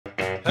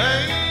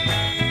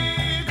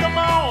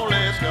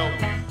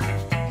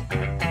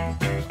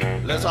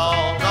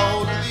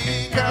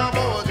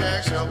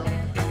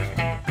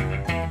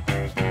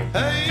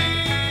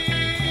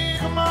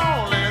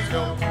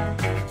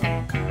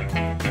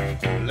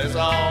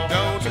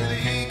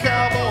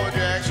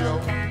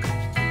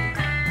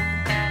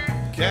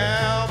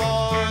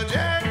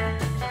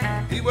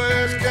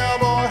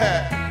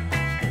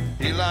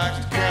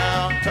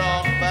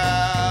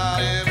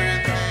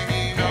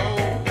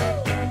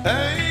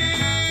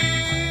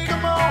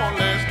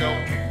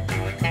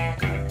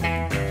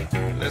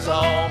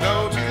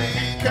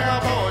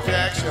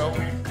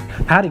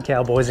Howdy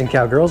cowboys and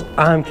cowgirls,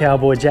 I'm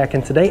Cowboy Jack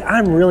and today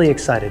I'm really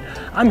excited.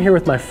 I'm here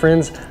with my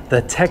friends,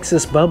 the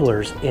Texas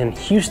Bubblers in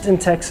Houston,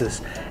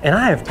 Texas, and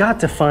I have got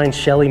to find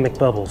Shelly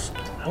McBubbles.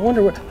 I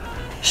wonder where...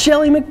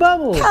 Shelly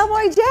McBubbles!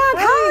 Cowboy Jack,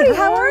 howdy,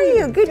 how are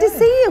you? Good to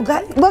see you.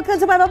 Welcome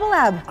to my Bubble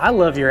Lab. I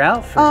love your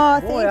outfit.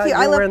 Oh, thank you.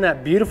 You're wearing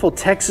that beautiful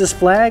Texas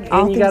flag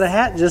and you got a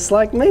hat just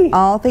like me.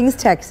 All things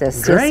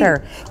Texas, Great.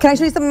 Yes sir. Can I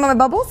show you some of my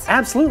bubbles?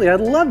 Absolutely, I'd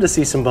love to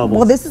see some bubbles.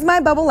 Well, this is my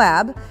Bubble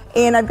Lab,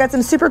 and I've got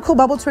some super cool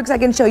bubble tricks I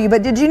can show you,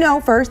 but did you know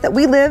first that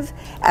we live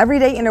every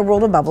day in a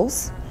world of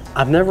bubbles?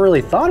 I've never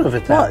really thought of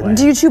it that way.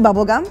 Do you chew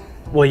bubble gum?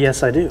 Well,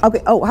 yes I do.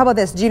 Okay, oh, how about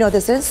this? Do you know what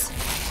this is?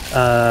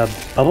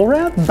 Bubble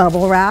wrap?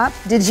 Bubble wrap.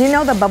 Did you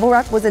know that bubble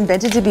wrap was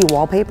invented to be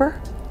wallpaper?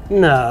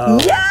 No.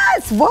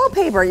 Yes,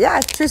 wallpaper.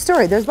 Yes, true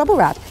story. There's bubble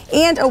wrap.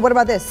 And oh, what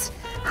about this?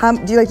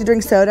 Do you like to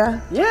drink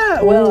soda?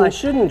 Yeah, well, I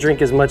shouldn't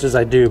drink as much as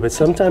I do, but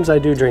sometimes I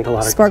do drink a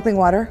lot of sparkling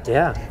water?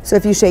 Yeah. So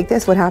if you shake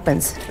this, what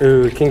happens?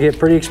 Ooh, it can get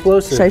pretty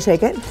explosive. Should I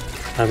shake it?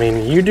 I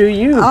mean, you do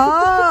you.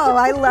 Oh,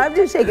 I love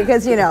to shake it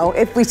because, you know,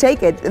 if we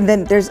shake it,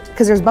 then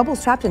there's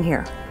bubbles trapped in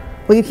here.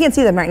 Well, you can't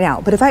see them right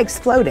now, but if I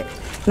explode it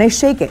and I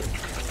shake it,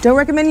 don't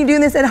recommend you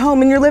doing this at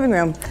home in your living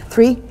room.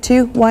 3,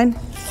 2, 1.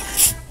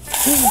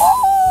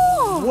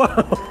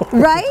 Whoa.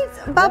 Right?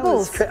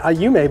 Bubbles.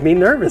 You made me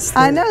nervous.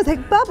 I know, it's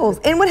like bubbles.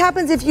 And what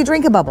happens if you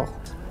drink a bubble?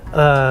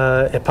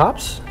 It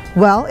pops?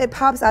 Well, it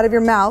pops out of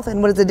your mouth,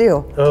 and what does it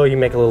do? Oh, you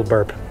make a little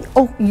burp.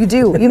 Oh, you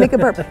do. You make a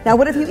burp. Now,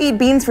 what if you eat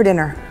beans for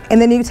dinner,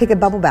 and then you take a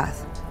bubble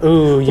bath?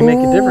 Ooh, you make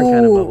a different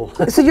kind of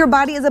bubble. So your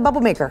body is a bubble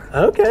maker.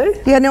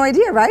 Okay. You had no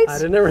idea, right? I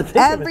did never think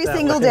Every of it that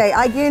single way. day.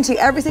 I guarantee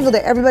every single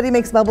day, everybody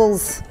makes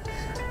bubbles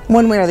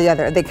one way or the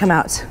other. They come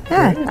out.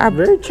 Yeah,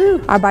 very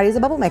true. Our body is a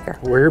bubble maker.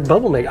 We're a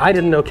bubble maker. I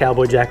didn't know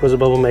Cowboy Jack was a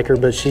bubble maker,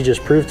 but she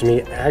just proved to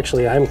me,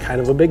 actually, I'm kind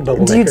of a big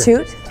bubble maker. Do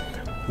you toot?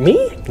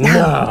 Me?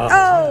 No.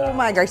 Oh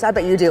my gosh, I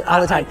bet you do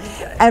all the time.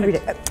 Every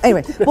day.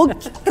 Anyway, we'll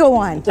go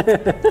on.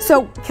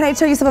 So, can I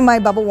show you some of my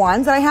bubble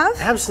wands that I have?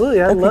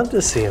 Absolutely, I'd love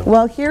to see them.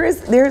 Well,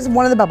 there's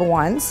one of the bubble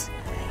wands.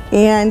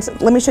 And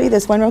let me show you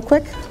this one real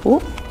quick.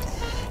 Ooh.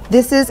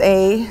 This is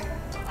a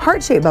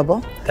heart-shaped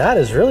bubble. That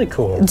is really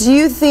cool. Do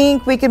you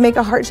think we could make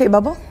a heart-shaped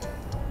bubble?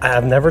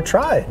 I've never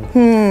tried.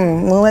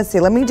 Well, let's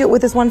see. Let me do it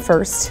with this one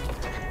first.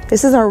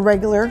 This is our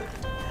regular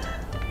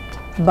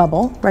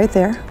bubble right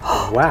there.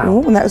 Wow.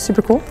 Ooh, and that was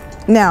super cool.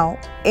 Now,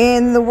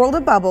 in the world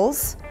of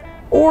bubbles,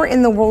 or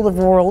in the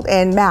world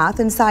and math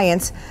and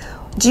science,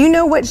 do you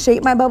know what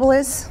shape my bubble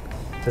is?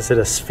 Is it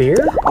a sphere?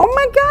 Oh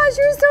my gosh,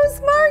 you're so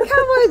smart,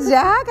 Cowboy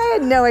Jack. I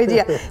had no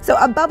idea. So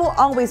a bubble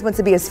always wants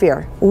to be a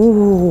sphere.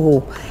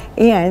 Ooh,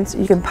 and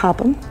you can pop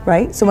them,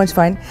 right? So much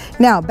fun.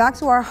 Now, back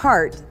to our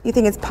heart. You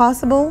think it's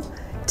possible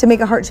to make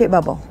a heart-shaped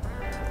bubble?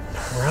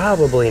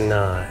 Probably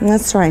not.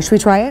 Let's try. Should we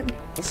try it?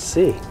 Let's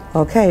see.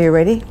 Okay, you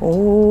ready?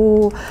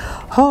 Ooh,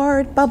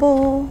 heart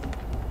bubble.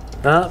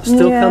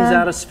 Still comes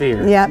out a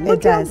sphere. Yeah, Look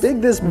it does. how big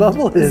this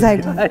bubble is,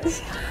 Exactly.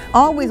 guys.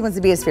 Always wants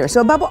to be a sphere.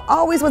 So a bubble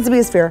always wants to be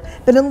a sphere,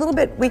 but in a little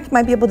bit we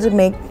might be able to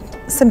make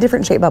some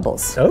different shaped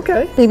bubbles.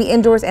 Okay. Maybe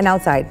indoors and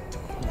outside.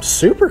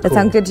 Super cool. That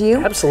sound good to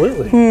you?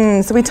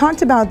 Absolutely. So we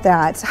talked about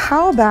that.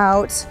 How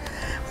about,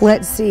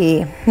 let's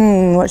see,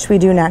 what should we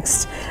do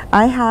next?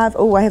 I have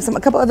a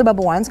couple other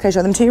bubble wands. Can I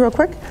show them to you real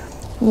quick?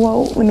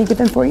 Whoa, let me get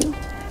them for you.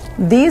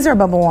 These are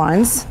bubble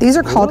wands. These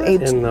are called What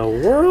in the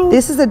world?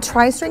 This is a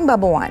tri-string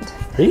bubble wand.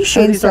 Are you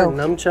sure And these aren't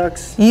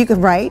nunchucks? You could,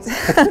 right?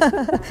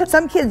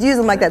 Some kids use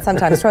them like that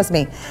sometimes, trust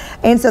me.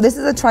 And so this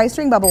is a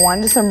tri-string bubble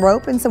wand, just some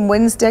rope and some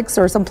wooden sticks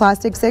or some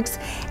plastic sticks.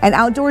 And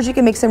outdoors you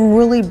can make some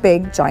really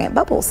big giant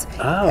bubbles.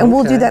 Oh, and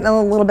we'll okay. do that in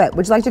a little bit.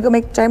 Would you like to go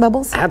make giant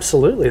bubbles?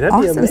 Absolutely, that'd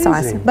be amazing.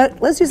 Awesome.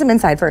 But let's do some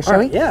inside first, shall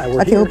we? Yeah,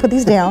 Okay, we'll put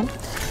these down.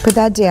 Put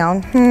that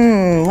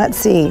down. Let's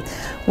see.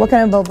 What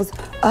kind of bubbles?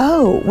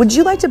 Oh, would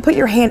you like to put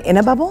your hand in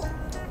a bubble?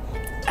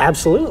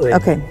 Absolutely.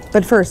 Okay,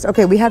 but first,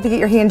 we have to get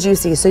your hand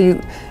juicy, so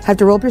you have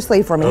to roll up your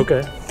sleeve for me.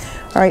 Okay.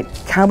 All right,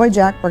 Cowboy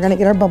Jack, we're gonna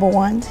get our bubble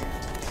wand.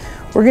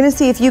 We're gonna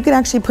see if you can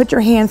actually put your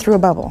hand through a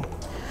bubble.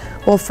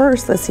 Well,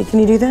 first, let's see, can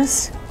you do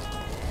this?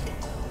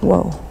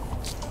 Whoa.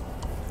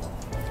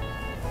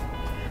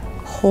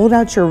 Hold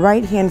out your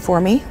right hand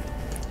for me.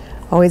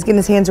 Oh, he's getting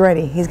his hands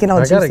ready. He's getting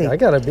all juicy.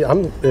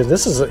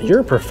 You're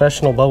a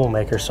professional bubble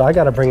maker, so I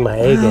gotta bring my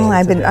A game.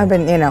 I've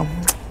been, you know.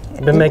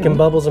 Been making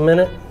bubbles a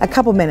minute? A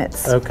couple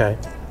minutes. Okay.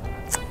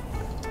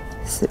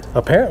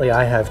 Apparently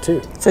I have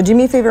too. So do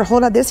me a favor,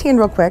 hold out this hand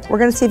real quick. We're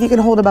gonna see if you can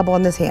hold a bubble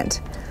in this hand.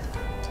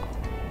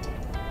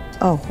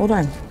 Oh, hold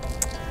on.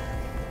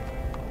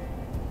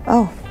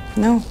 Oh,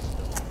 no.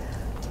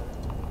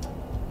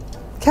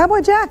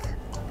 Cowboy Jack,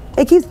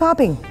 it keeps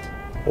popping.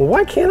 Well,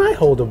 why can't I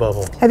hold a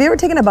bubble? Have you ever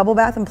taken a bubble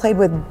bath and played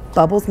with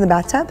bubbles in the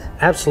bathtub?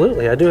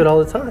 Absolutely, I do it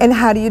all the time. And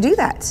how do you do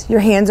that? Your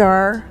hands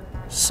are?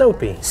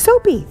 Soapy.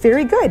 Soapy,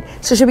 very good.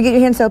 So should we get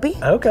your hands soapy?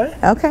 Okay.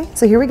 Okay,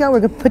 so here we go. We're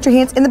gonna put your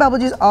hands in the bubble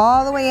juice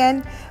all the way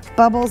in.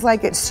 Bubbles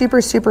like it's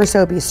super, super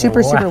soapy,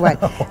 super wet.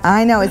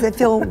 I know, does it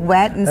feel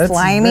wet and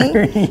slimy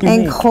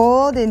and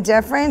cold and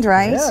different,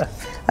 right? Yeah.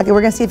 Okay, we're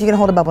gonna see if you can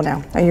hold a bubble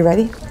now. Are you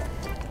ready?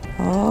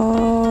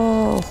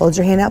 Oh, hold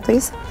your hand out,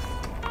 please.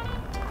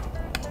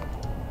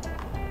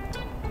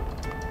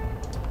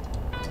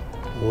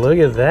 Look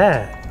at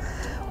that.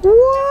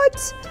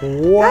 What?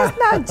 Wow. That's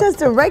not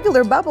just a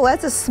regular bubble,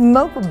 that's a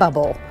smoke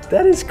bubble.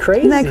 That is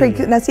crazy. Isn't that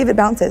crazy? Now see if it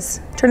bounces.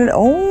 Turn it,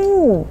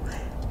 oh.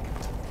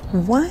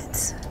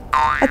 What?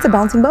 That's a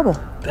bouncing bubble.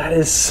 That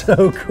is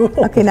so cool.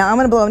 Okay, now I'm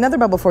gonna blow another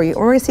bubble for you.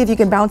 We're gonna see if you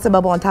can bounce a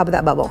bubble on top of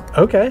that bubble.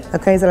 Okay.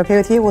 Okay, is that okay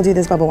with you? We'll do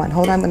this bubble one.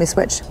 Hold on, let me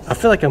switch. I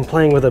feel like I'm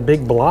playing with a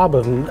big blob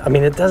of, I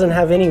mean, it doesn't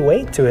have any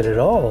weight to it at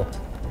all. All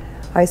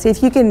right, see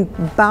if you can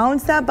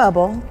bounce that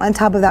bubble on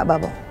top of that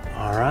bubble.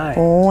 All right.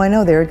 Oh, I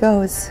know, there it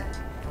goes.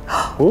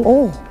 Ooh.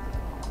 Oh,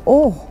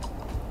 oh.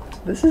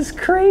 This is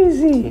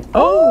crazy.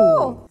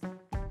 Oh.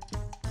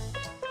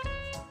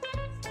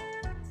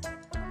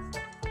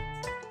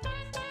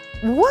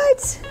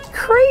 What?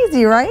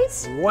 Crazy,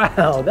 right?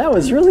 Wow, that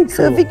was really cool.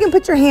 So if you can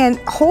put your hand,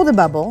 hold a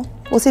bubble,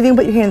 we'll see if you can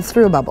put your hand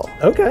through a bubble.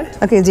 Okay.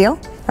 Okay, deal?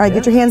 All right,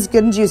 Get your hands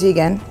good and juicy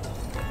again.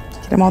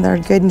 Get them all there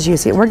good and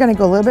juicy. We're gonna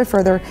go a little bit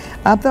further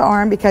up the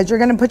arm because you're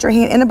gonna put your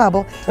hand in a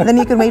bubble and then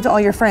you can wave to all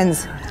your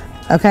friends,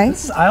 okay?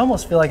 I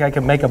almost feel like I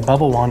could make a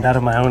bubble wand out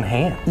of my own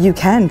hand. You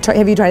can.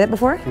 Have you tried it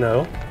before?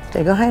 No.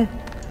 Okay, go ahead.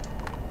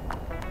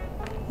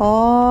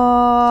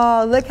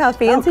 Oh, look how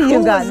fancy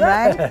you've gotten,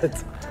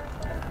 right?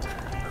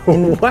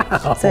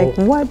 Wow. It's like,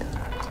 what?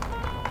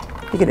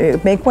 You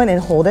can make one and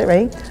hold it,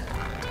 right?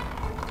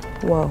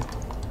 Whoa.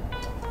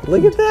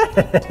 Look at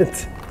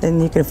that.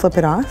 Then you can flip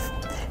it off.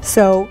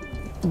 So,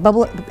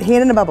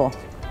 hand in a bubble.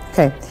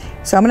 Okay,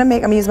 so I'm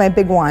gonna use my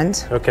big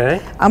wand.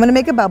 Okay. I'm gonna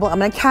make a bubble, I'm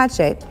gonna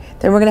catch it.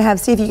 Then we're gonna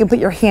see if you can put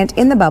your hand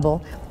in the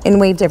bubble and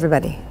wave to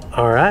everybody.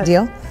 All right.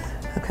 Deal?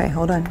 Okay,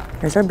 hold on.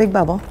 Here's our big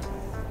bubble.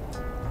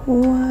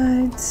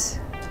 What?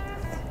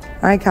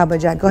 All right, Cowboy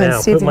Jack, go ahead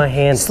and see if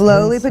you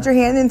slowly put your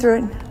hand in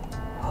through it.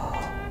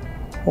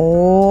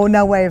 Oh,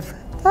 now wave.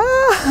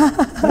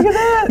 Ah, look at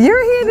that. Your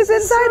hand is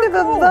inside of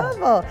a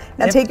bubble.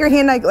 Now take your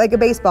hand like a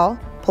baseball,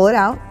 pull it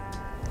out,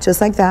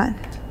 just like that.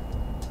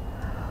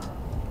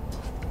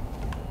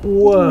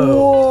 Whoa.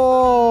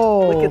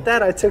 Whoa. Look at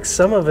that, I took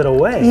some of it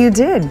away. You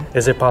did.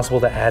 Is it possible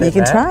to add it back?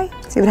 You can try,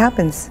 see what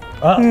happens.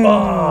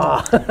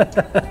 Oh.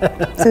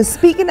 So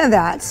speaking of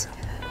that,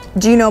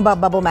 do you know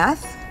about bubble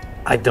math?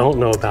 I don't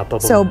know about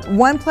bubble math. So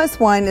 1 +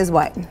 1 is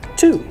what?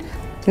 2.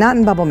 Not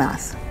in bubble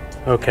math.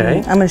 Okay.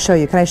 I'm gonna show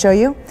you. Can I show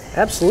you?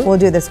 Absolutely. We'll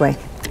do it this way.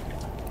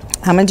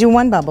 I'm gonna do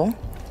one bubble.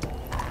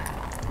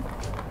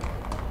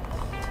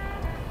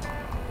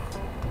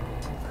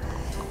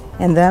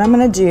 And then I'm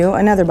gonna do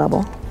another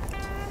bubble.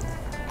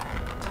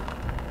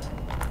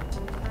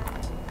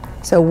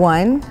 So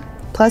 1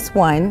 +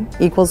 1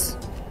 equals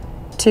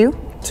 2.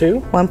 2.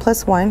 1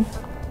 + 1.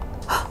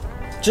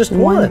 Just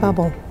one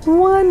bubble.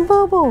 One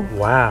bubble.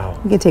 Wow.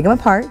 You can take them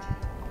apart.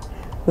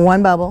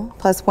 1 bubble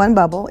 + 1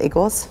 bubble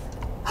equals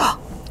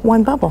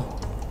 1 bubble.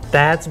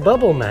 That's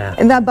bubble math.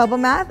 And that bubble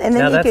math, and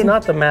then now you that's can.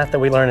 not the math that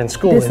we learn in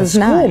school. This in is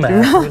school not.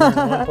 math, we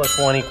learn 1 +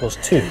 1 equals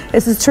 2.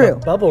 This is true.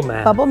 But bubble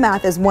math. Bubble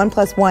math is 1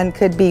 + 1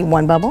 could be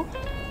 1 bubble.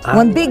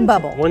 One big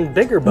bubble. One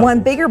bigger bubble. One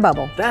bigger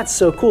bubble. That's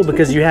so cool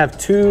because you have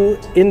 2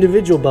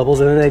 individual bubbles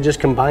and then they just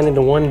combine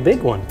into one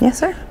big one. Yes,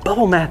 sir.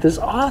 Bubble math is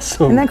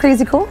awesome. Isn't that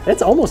crazy cool?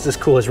 It's almost as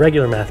cool as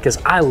regular math because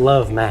I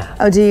love math.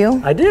 Oh, do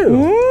you? I do.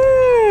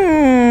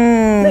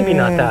 Mm. Maybe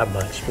not that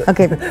much. But.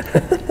 Okay.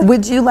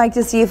 Would you like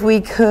to see if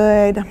we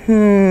could,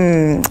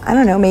 I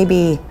don't know,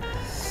 maybe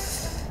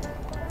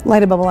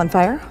light a bubble on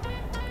fire?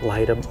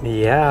 Light a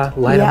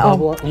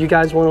bubble. You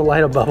guys want to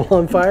light a bubble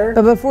on fire?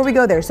 But before we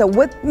go there, so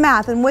with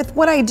math and with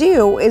what I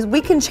do is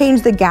we can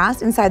change the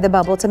gas inside the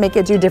bubble to make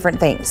it do different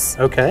things.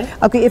 Okay.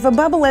 Okay, if a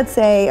bubble, let's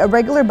say a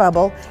regular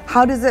bubble,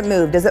 how does it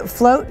move? Does it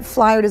float,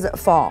 fly, or does it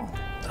fall?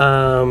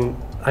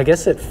 I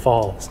guess it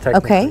falls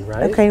technically,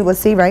 right? Okay, let's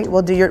see, right?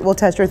 We'll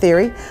test your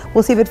theory.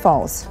 We'll see if it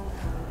falls.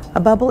 A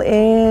bubble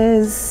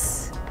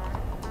is,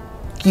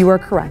 you are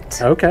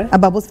correct. Okay. A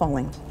bubble's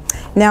falling.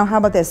 Now, how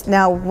about this?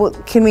 Now,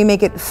 can we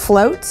make it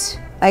float,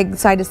 like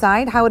side to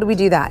side? How would we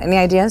do that? Any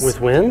ideas?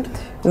 With wind?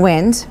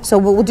 Wind. So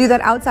we'll do that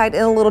outside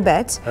in a little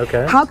bit.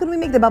 Okay. How can we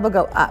make the bubble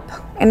go up?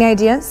 Any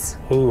ideas?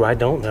 Ooh, I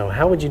don't know.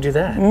 How would you do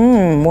that?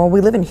 Well,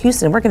 we live in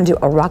Houston. We're going to do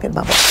a rocket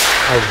bubble.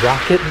 A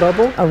rocket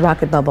bubble? A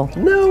rocket bubble.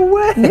 No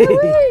way. No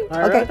way.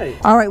 All okay. right.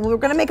 All right. Well, we're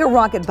going to make a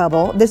rocket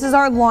bubble. This is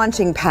our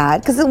launching pad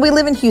because we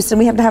live in Houston.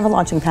 We have to have a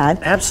launching pad.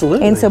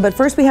 Absolutely. And so, but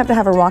first we have to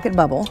have a rocket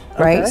bubble,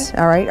 right? Okay.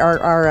 All right.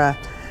 Our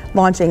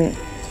launching.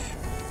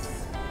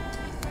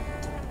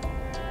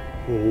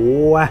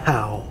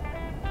 Wow.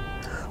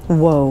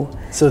 Whoa.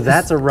 So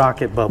that's a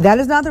rocket bubble. That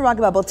is not the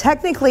rocket bubble.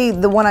 Technically,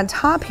 the one on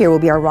top here will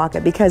be our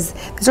rocket because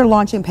this is our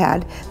launching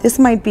pad. This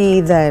might be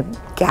the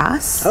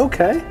gas.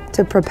 Okay.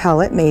 To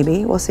propel it,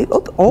 maybe. We'll see.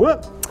 Oh.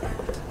 Whoop.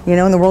 You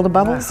know, in the world of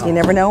bubbles, Wow. you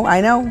never know. I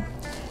know.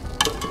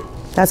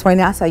 That's why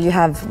NASA, you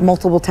have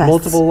multiple tests.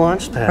 Multiple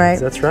launch pads. Right.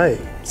 That's right.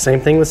 Same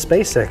thing with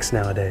SpaceX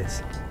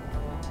nowadays.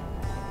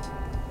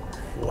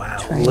 Wow.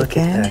 Look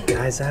at that,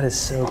 guys. That is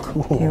so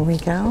cool. Here we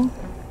go.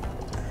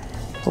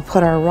 We'll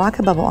put our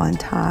rocket bubble on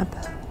top.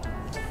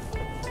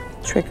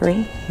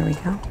 Trickery. Here we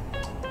go.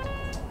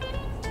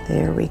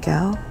 There we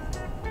go.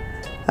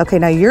 Okay,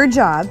 now your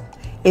job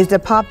is to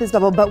pop this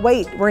bubble. But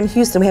wait, we're in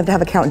Houston. We have to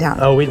have a countdown.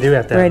 Oh, we do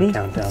have to Ready? have a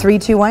countdown. 3,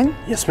 2, 1.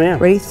 Yes, ma'am.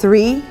 Ready?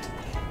 3,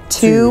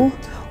 2,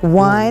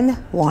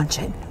 1. Launch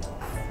it.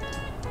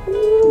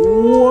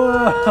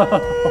 Whoa!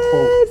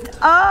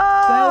 Oh!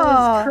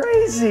 That was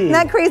crazy. Isn't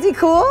that crazy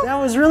cool? That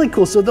was really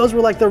cool. So those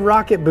were like the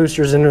rocket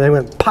boosters, and they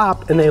went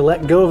pop, and they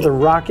let go of the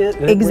rocket.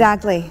 And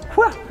Exactly.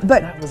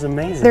 But that was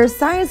amazing. there's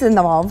science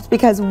involved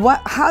because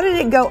how did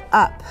it go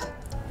up?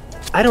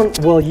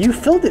 Well, you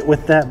filled it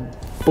with that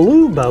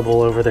blue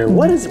bubble over there.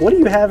 What do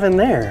you have in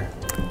there?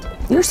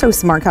 You're so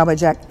smart, Cowboy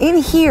Jack. In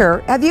here,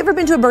 have you ever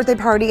been to a birthday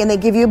party and they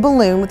give you a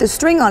balloon with a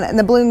string on it and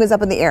the balloon goes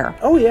up in the air?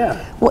 Oh,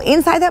 yeah. Well,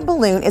 inside that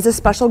balloon is a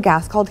special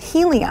gas called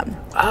helium.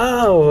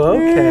 Oh,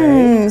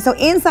 okay. So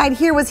inside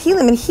here was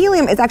helium, and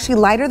helium is actually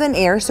lighter than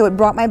air, so it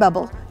brought my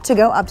bubble to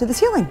go up to the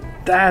ceiling.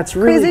 That's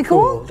really Crazy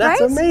cool,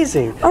 That's right?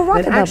 amazing. A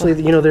rocket and actually,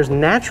 bubble. you know, there's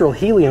natural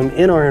helium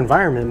in our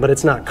environment, but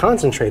it's not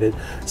concentrated.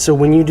 So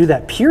when you do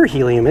that pure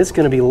helium, it's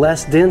going to be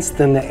less dense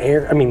than the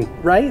air. I mean,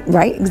 right?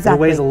 Right, exactly.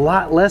 It weighs a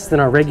lot less than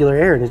our regular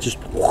air, and it just,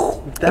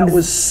 that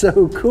was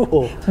so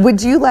cool.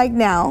 Would you like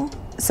now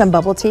some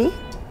bubble tea?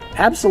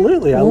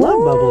 Absolutely, I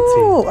love bubble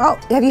tea. Oh,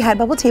 have you had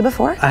bubble tea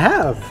before? I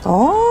have.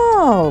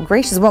 Oh,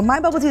 gracious. Well, my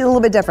bubble tea is a little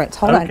bit different.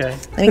 Hold on. Okay.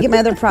 Let me get my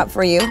other prop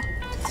for you.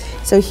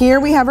 So here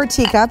we have our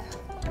teacup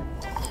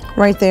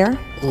right there.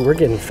 Ooh, we're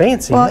getting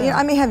fancy. Well, now. yeah,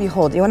 I may have you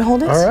hold. You want to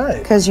hold it? All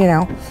right. Because, you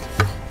know,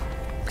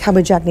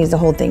 Cowboy Jack needs to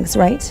hold things,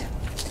 right?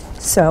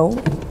 So,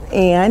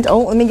 and,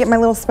 let me get my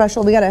little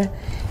special. We got to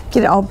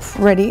get it all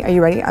ready. Are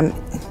you ready?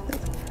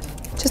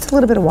 Just a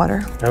little bit of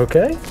water.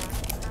 Okay.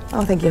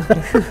 Oh, thank you.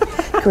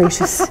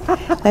 Gracious.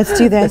 Let's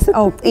do this.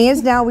 Oh,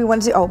 and now we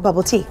want to do,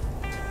 bubble tea.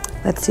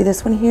 Let's do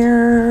this one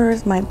here.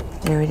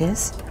 There it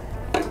is.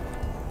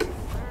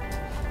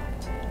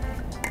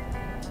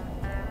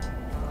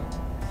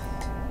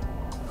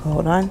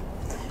 Hold on.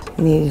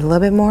 We need a little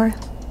bit more.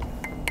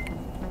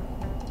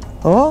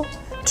 Oh,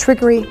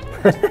 trickery.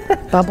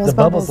 Bubbles, The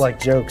bubbles like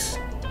jokes.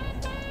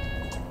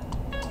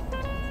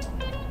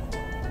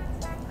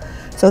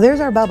 So there's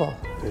our bubble.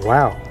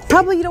 Wow.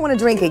 Probably you don't want to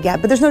drink it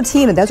yet, but there's no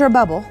tea in it. That's our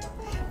bubble.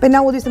 But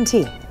now we'll do some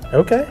tea.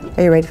 Okay.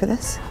 Are you ready for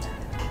this?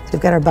 So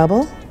we've got our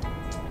bubble.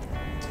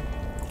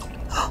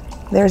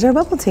 There's our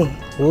bubble tea.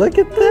 Look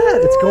at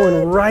that. It's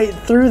going right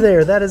through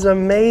there. That is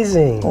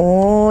amazing.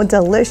 Oh,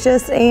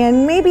 delicious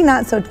and maybe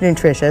not so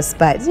nutritious,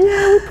 but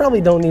Yeah, we probably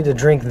don't need to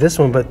drink this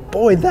one, but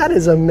boy, that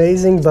is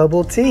amazing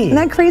bubble tea. isn't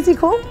that crazy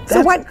cool?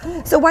 So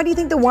That's so why do you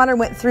think the water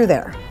went through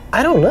there?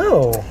 I don't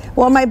know.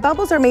 Well, my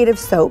bubbles are made of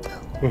soap,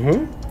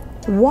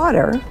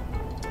 water,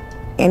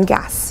 and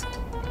gas.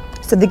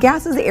 So the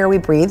gas is the air we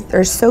breathe.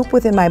 There's soap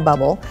within my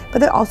bubble, but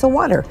there's also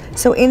water.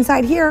 So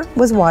inside here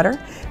was water.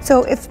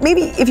 So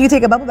if you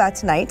take a bubble bath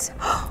tonight,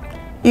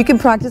 you can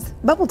practice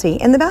bubble tea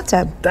in the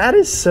bathtub. That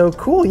is so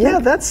cool. Yeah,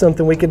 that's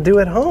something we could do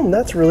at home.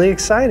 That's really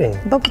exciting.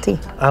 Bubble tea.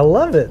 I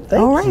love it.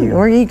 Thank All right, you.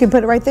 or you can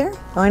put it right there.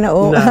 Oh, I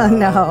know. No,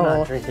 no. I'm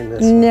not drinking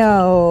this one.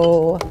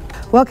 No.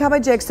 Well, Cowboy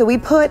Jack, so we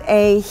put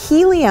a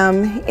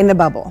helium in the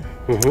bubble.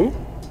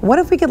 What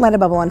if we could light a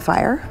bubble on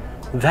fire?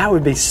 That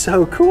would be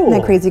so cool. Isn't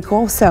that crazy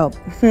cool? So,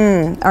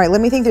 all right,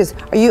 let me think through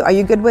this. Are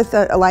you good with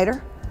a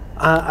lighter?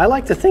 I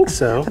like to think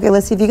so. Okay,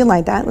 let's see if you can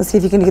light that. Let's see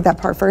if you can get that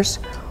part first.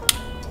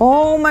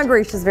 Oh my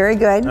gracious, very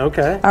good.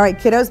 Okay. All right,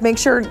 kiddos, make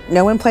sure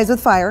no one plays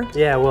with fire.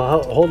 Yeah,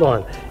 well, hold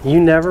on.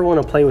 You never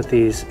want to play with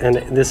these, and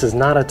this is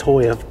not a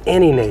toy of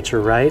any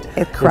nature, right?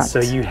 It's correct. So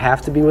you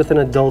have to be with an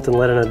adult and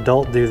let an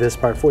adult do this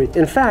part for you.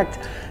 In fact,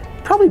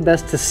 probably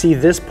best to see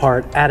this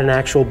part at an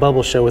actual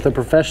bubble show with a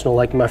professional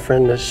like my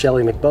friend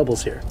Shelly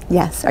McBubbles here.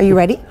 Yes, are you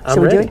ready? I'm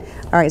Should we ready. do it?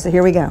 All right, so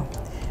here we go.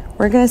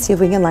 We're gonna see if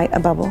we can light a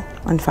bubble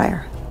on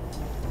fire.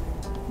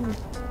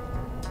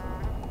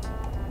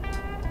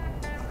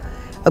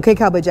 Okay,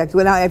 Cowboy Jack,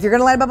 now if you're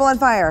gonna light a bubble on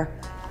fire,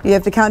 you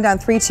have to count down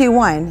 3, 2,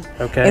 1.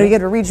 Okay. And you got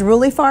to reach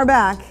really far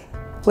back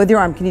with your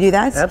arm. Can you do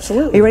that?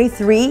 Absolutely. Are you ready?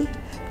 3,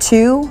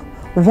 2,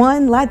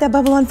 1, light that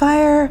bubble on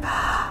fire.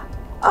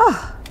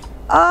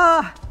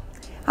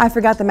 I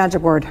forgot the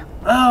magic word.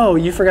 Oh,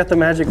 you forgot the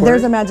magic word?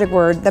 There's a magic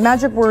word. The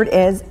magic word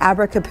is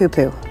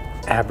abracapoo-poo.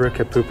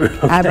 Abracapoo.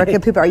 Okay.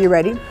 Abracapoo-poo. Are you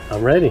ready?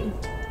 I'm ready.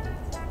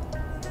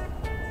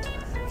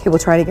 Okay, we'll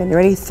try it again. You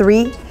ready?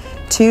 3,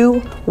 2,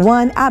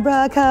 1,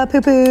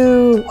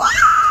 abracapoo-poo.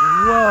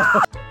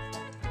 Whoa.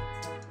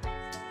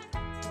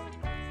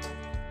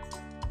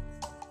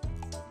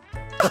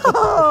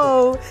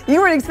 Oh, you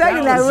weren't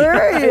expecting that,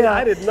 were you?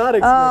 I did not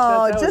expect that.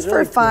 Oh, That was just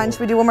really for fun. cool. Should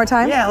we do one more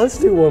time? Yeah, let's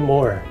do one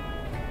more.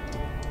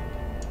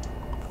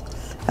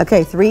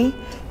 Okay, 3,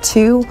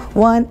 2,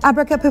 1,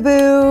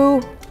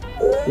 abracapoo-poo.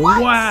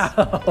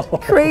 Wow.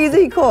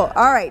 Crazy cool.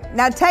 All right,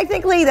 now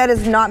technically that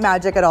is not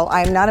magic at all.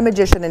 I am not a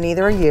magician and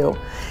neither are you.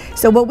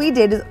 So what we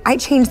did is I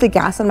changed the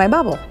gas on my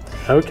bubble.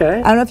 Okay.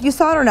 I don't know if you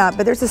saw it or not,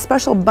 but there's a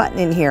special button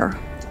in here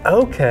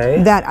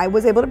Okay. that I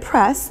was able to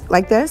press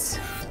like this,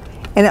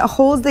 and it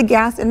holds the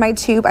gas in my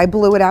tube. I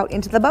blew it out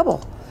into the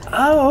bubble.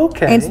 Oh,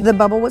 okay. And so the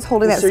bubble was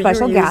holding that so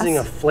special you were gas. using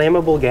a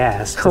flammable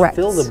gas Correct.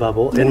 to fill the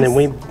bubble, and Yes. then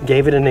we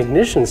gave it an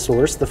ignition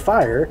source, the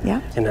fire,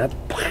 Yeah. and that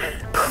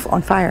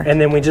on fire. And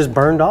then we just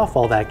burned off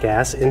all that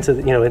gas into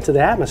the, into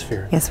the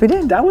atmosphere. Yes, we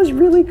did. That was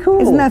really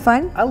cool. Isn't that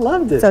fun? I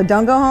loved it. So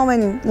don't go home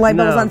and light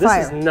bubbles on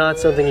fire. This is not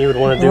something you would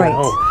want to do at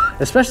home.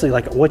 Especially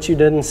like what you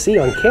didn't see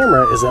on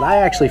camera is that I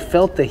actually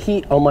felt the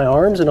heat on my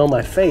arms and on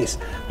my face.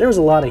 There was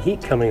a lot of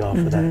heat coming off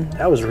of that.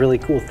 That was really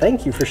cool.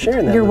 Thank you for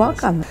sharing that. You're with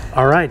us. welcome.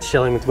 All right,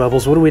 Shelly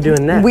McBubbles, what are we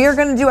doing next? We're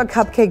gonna do a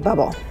cupcake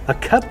bubble. A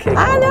cupcake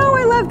I bubble. know,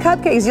 I love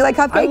cupcakes. You like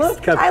cupcakes? I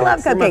love cupcakes. I love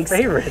cupcakes. They're my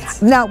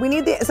favorites. Now, we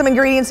need some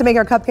ingredients to make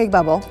our cupcake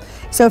bubble.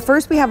 So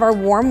first we have our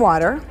warm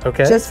water.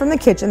 Okay. Just from the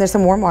kitchen, there's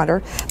some warm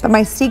water. But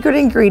my secret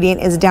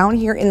ingredient is down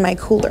here in my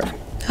cooler.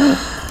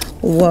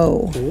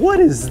 Whoa. What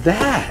is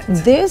that?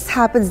 This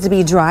happens to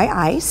be dry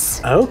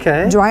ice.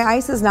 Okay. Dry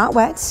ice is not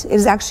wet. It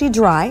is actually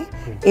dry.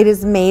 It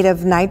is made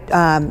of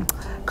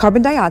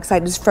carbon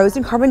dioxide. It's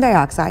frozen carbon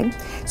dioxide.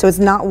 So it's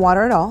not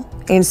water at all.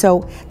 And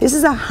so this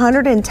is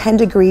 110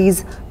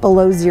 degrees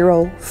below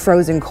zero,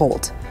 frozen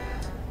cold.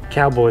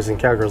 Cowboys and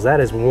cowgirls,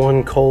 that is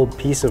one cold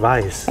piece of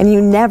ice. And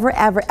you never,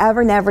 ever,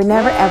 ever, never,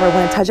 never, ever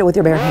want to touch it with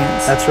your bare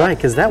hands. That's right,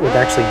 because that would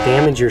actually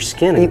damage your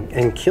skin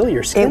and kill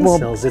your skin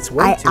cells. It's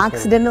way too cold.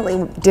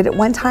 Accidentally did it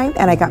one time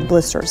and I got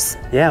blisters.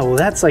 Yeah, well,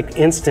 that's like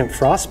instant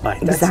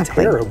frostbite. That's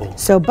terrible.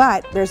 So,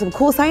 but there's some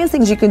cool science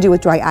things you can do with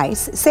dry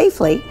ice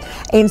safely.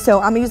 And so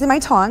I'm using my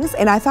tongs,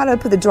 and I thought I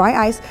would put the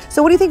dry ice.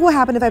 So what do you think will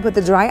happen if I put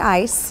the dry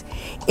ice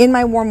in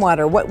my warm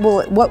water? What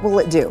will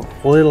it do?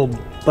 Well, it'll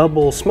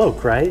bubble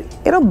smoke, right?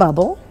 It'll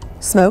bubble,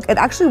 smoke. It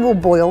actually will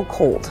boil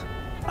cold.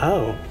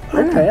 Oh,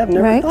 okay. I've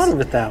never thought of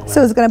it that way.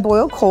 So it's going to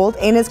boil cold,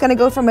 and it's going to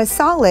go from a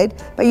solid,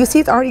 but you see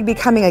it's already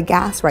becoming a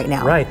gas right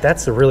now. Right.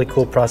 That's a really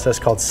cool process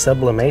called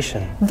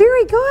sublimation.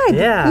 Very good.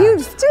 Yeah. You're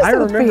just so I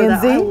remember that.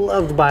 I fancy.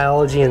 loved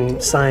biology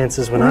and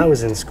sciences when I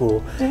was in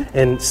school.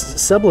 And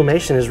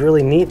sublimation is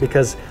really neat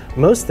because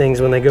most things,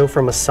 when they go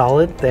from a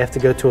solid, they have to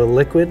go to a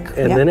liquid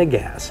and then a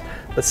gas.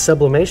 But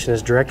sublimation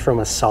is direct from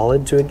a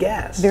solid to a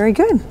gas. Very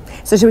good.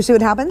 So should we see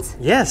what happens?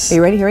 Yes. Are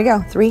you ready? Here we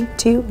go. 3,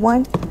 2,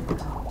 1.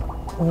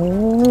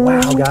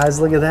 Wow, guys,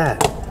 look at that.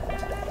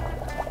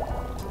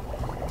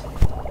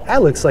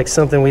 That looks like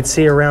something we'd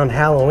see around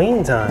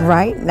Halloween time.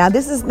 Right. Now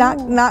this is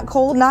not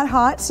cold, not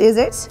hot, is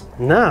it?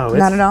 No. It's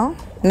Not at all?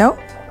 Nope.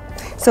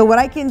 So what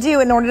I can do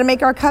in order to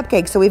make our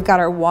cupcake, so we've got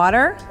our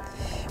water,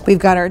 we've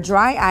got our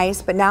dry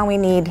ice, but now we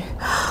need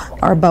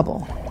our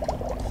bubble.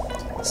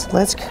 So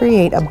let's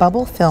create a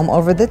bubble film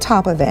over the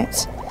top of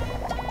it.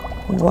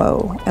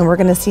 Whoa. And we're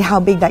gonna see how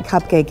big that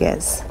cupcake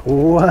is.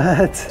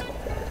 What?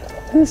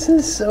 This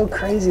is so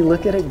crazy.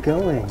 Look at it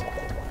going.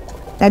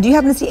 Now, do you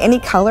happen to see any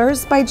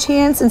colors by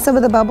chance in some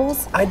of the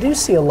bubbles? I do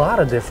see a lot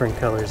of different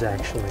colors,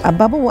 actually. A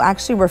bubble will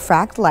actually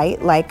refract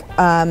light like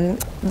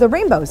the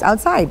rainbows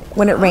outside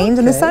when it rains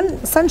and the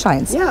sun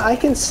shines. Yeah, I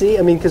can see,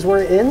 I mean, because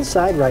we're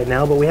inside right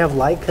now, but we have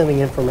light coming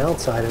in from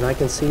outside, and I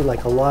can see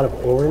like a lot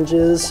of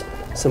oranges,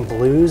 some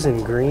blues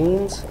and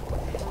greens.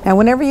 Now,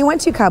 whenever you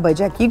want to, Cowboy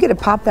Jack, you get to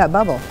pop that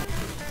bubble.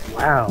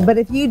 Wow. But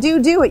if you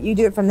do it, you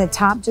do it from the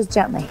top just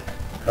gently.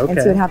 Okay.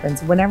 And see what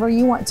happens whenever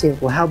you want to.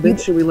 Well, how big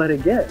should we let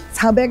it get? It's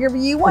how big ever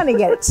you want to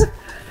get it.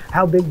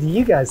 How big do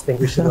you guys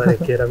think we should let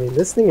it get? I mean,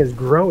 this thing is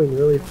growing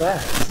really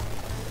fast.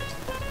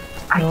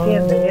 I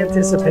can't, the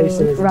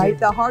anticipation is right.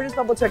 big. The hardest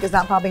bubble trick is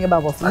not popping a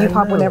bubble, so you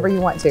pop whenever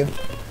you want to.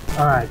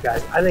 All right,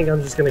 guys, I think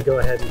I'm just gonna go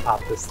ahead and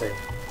pop this thing.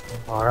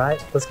 All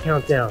right, let's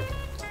count down.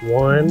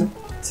 1,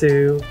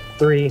 2,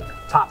 3,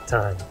 pop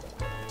time.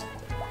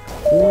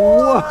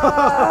 Whoa!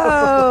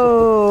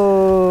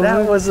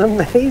 That was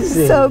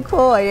amazing. So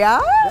cool, yeah?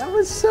 That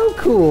was so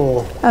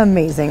cool.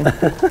 Amazing.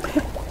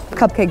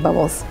 Cupcake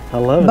bubbles. I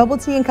love it. Bubble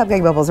tea and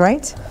cupcake bubbles,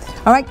 right?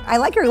 All right, I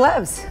like your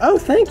gloves. Oh,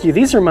 thank you.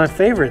 These are my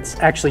favorites.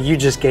 Actually, you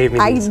just gave me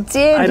these. I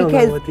did, I don't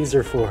because know what these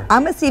are for.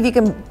 I'm gonna see if you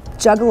can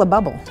juggle a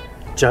bubble.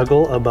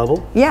 Juggle a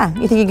bubble? Yeah,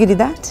 you think you could do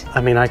that?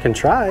 I mean, I can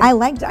try. I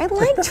like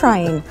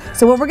trying.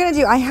 So what we're gonna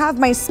do, I have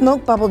my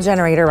smoke bubble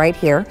generator right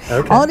here.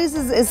 Okay. All it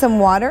is some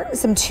water,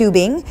 some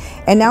tubing,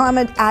 and now I'm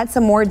gonna add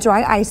some more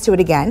dry ice to it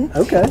again.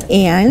 Okay.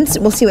 And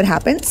we'll see what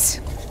happens.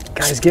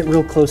 Guys, get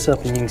real close up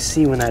and you can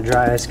see when that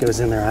dry ice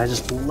goes in there. I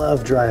just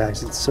love dry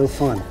ice. It's so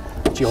fun.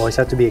 But you always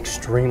have to be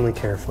extremely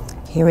careful.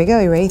 Here we go.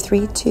 You ready?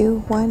 3,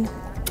 2, 1.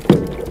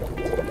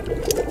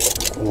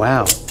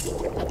 Wow.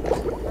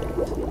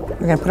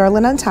 We're gonna put our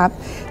lid on top.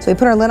 So we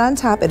put our lid on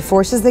top, it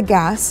forces the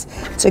gas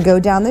to go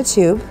down the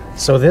tube.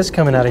 So this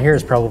coming out of here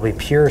is probably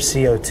pure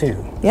CO2.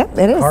 Yep,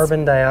 it is.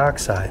 Carbon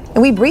dioxide.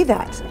 And we breathe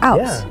that out.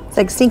 Yeah. It's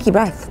like stinky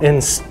breath.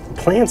 And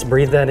plants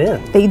breathe that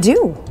in. They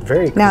do.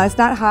 Very cool. Now it's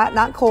not hot,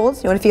 not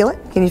cold. You wanna feel it?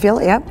 Can you feel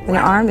it? Yep, in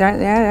your arm.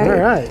 Yeah. All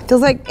right.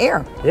 Feels like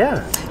air.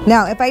 Yeah.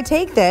 Now, if I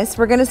take this,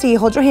 we're gonna see,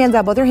 hold your hands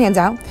out, both your hands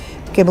out.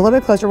 Get a little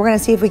bit closer. We're gonna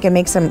see if we can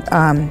make some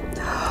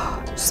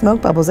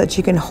smoke bubbles that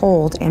you can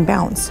hold and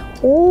bounce.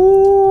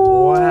 Oh.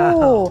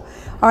 Wow.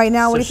 All right,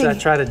 now So what do you should think?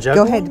 I try to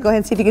juggle? Go ahead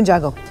and see if you can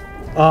juggle.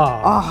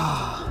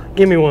 Oh.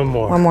 Give me one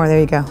more. One more, there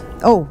you go.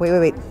 Oh,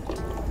 wait.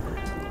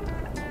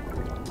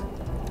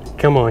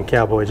 Come on,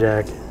 Cowboy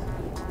Jack.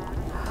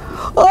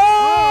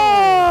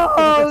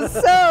 Oh,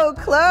 so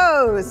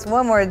close.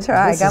 One more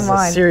try, come on.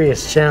 This is a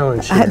serious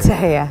challenge here. I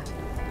tell ya.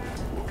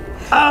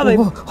 Oh, they,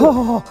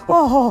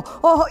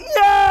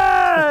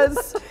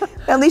 yes!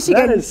 At least you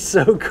that can. is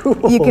so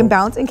cool. You can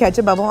bounce and catch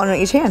a bubble on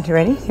each hand. You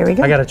ready? Here we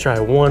go. I gotta try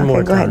one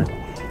more go time. ahead.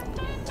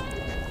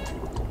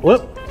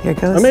 Whoop. Here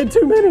it goes. I made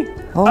too many.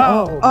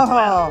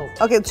 Oh.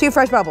 Okay, 2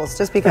 fresh bubbles,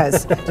 just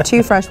because.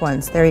 2 fresh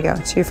ones. There you go.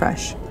 2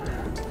 fresh.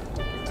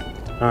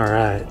 All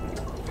right.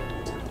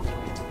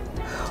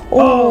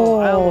 Oh,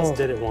 I almost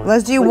did it once.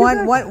 Let's do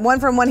one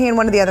from one hand,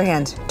 one to the other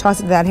hand. Toss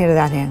it to that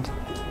hand.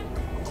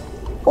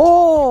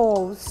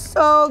 Oh,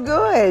 so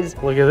good.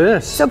 Look at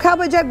this. So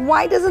Cowboy Jack,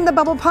 why doesn't the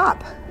bubble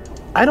pop?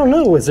 I don't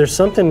know. Is there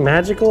something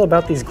magical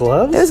about these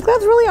gloves? Those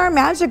gloves really are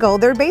magical.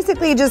 They're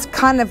basically just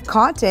kind of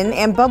cotton,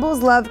 and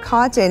bubbles love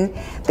cotton.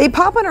 They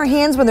pop on our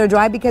hands when they're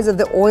dry because of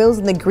the oils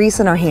and the grease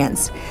in our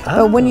hands.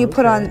 But when you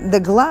put on the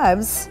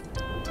gloves,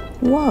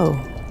 whoa.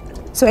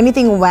 So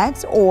anything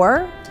wet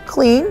or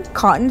clean,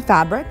 cotton,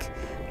 fabric,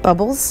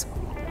 bubbles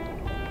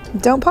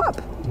don't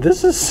pop.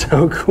 This is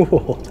so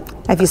cool.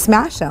 If you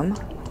smash them,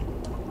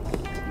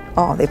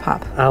 oh, they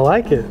pop. I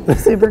like it.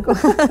 Super cool.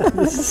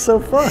 This is so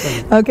fun.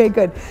 Okay,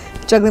 good.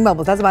 Juggling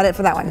bubbles, that's about it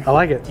for that one. I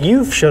like it.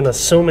 You've shown us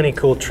so many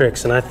cool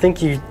tricks, and I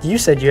think you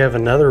said you have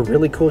another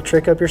really cool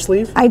trick up your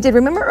sleeve? I did.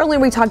 Remember earlier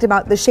we talked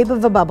about the shape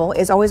of a bubble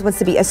is always wants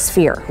to be a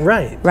sphere.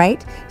 Right.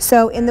 Right?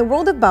 So in the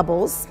world of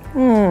bubbles,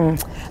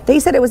 they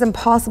said it was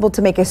impossible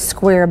to make a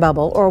square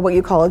bubble, or what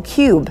you call a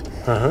cube.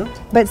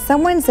 But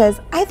someone says,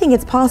 I think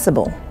it's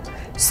possible.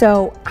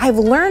 So I've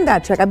learned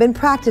that trick. I've been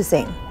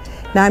practicing.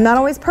 Now I'm not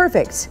always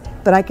perfect,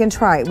 but I can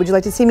try. Would you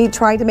like to see me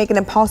try to make an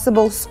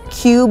impossible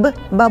cube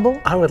bubble?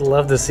 I would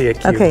love to see a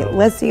cube Okay, bubble.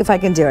 let's see if I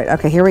can do it.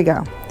 Okay, here we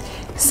go.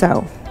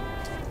 So,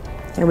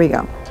 here we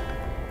go.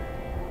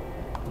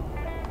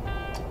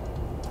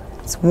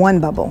 It's one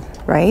bubble,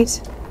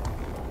 right?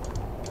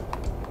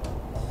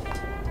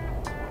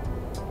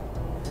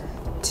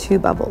 2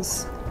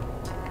 bubbles.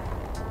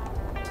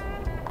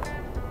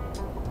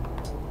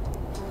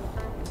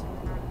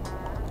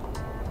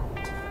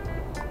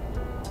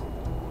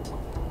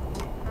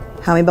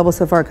 How many bubbles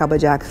so far, Cowboy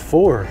Jack?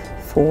 4.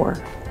 4.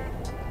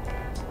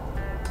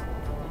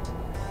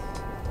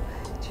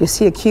 Do you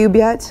see a cube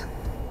yet?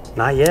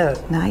 Not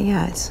yet. Not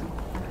yet.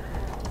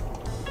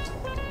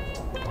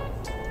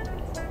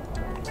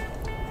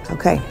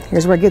 Okay,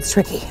 here's where it gets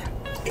tricky.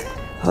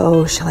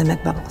 Oh, shall I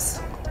make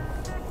bubbles?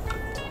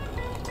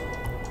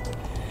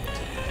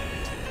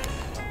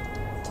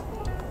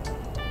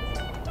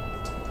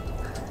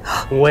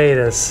 Wait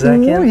a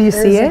second. Ooh, you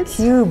see it? There's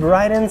a cube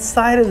right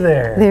inside of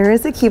there. There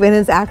is a cube, and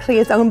it's actually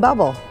its own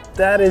bubble.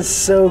 That is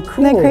so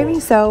cool. Isn't that crazy?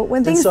 So when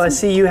And things... so I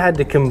see you had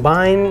to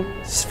combine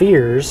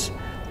spheres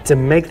to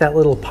make that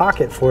little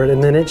pocket for it,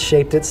 and then it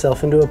shaped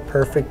itself into a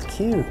perfect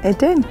cube. It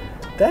did.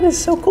 That is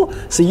so cool.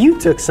 So you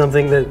took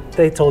something that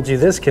they told you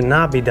this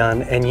cannot be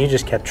done, and you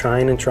just kept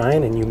trying and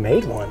trying, and you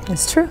made one.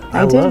 It's true.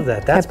 I did. love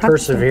that. That's Kept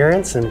practicing.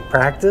 perseverance and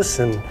practice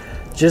and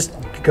just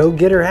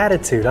go-getter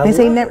attitude. I They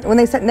say love it. when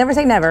they say never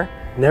say never.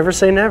 Never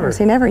say never. Never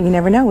say never. You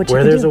never know what you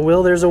Where can there's do. a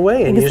will, there's a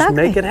way, and you just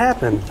Exactly. make it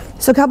happen.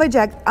 So Cowboy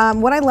Jack,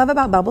 what I love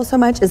about bubbles so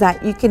much is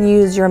that you can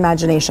use your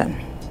imagination.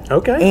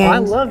 Okay, I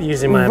love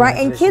using my Right,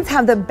 imagination. and kids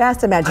have the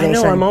best I imagination.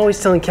 know, I'm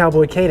always telling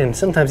Cowboy Caden,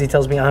 sometimes he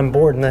tells me I'm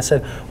bored, and I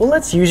said, well,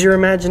 let's use your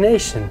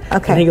imagination.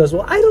 Okay. And he goes,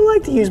 well, I don't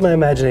like to use my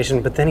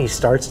imagination, but then he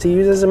starts to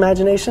use his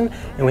imagination,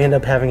 and we end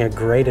up having a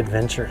great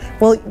adventure.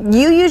 Well,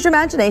 you use your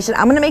imagination.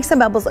 I'm gonna make some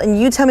bubbles, and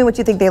you tell me what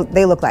you think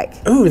they look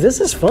like. Ooh, this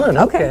is fun,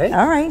 okay.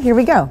 All right, here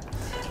we go.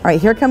 All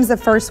right, here comes the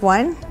first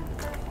one.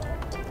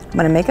 I'm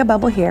gonna make a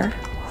bubble here.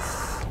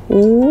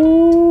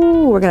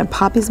 Ooh, we're gonna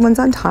pop these ones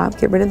on top,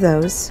 get rid of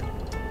those.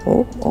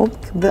 Oh,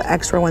 the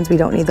extra ones, we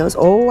don't need those.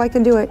 Oh, I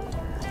can do it.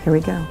 Here we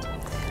go. All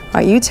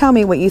right, you tell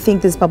me what you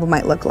think this bubble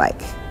might look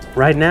like.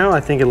 Right now, I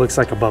think it looks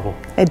like a bubble.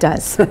 It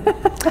does.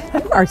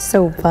 You are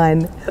so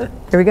fun.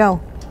 Here we go.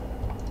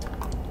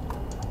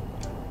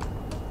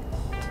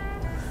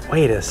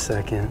 Wait a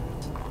second.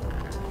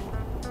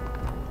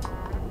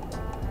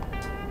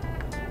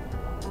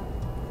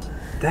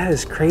 That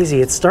is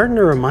crazy. It's starting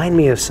to remind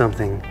me of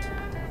something.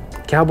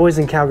 Cowboys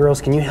and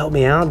cowgirls, can you help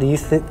me out?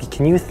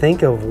 Can you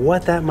think of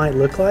what that might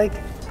look like?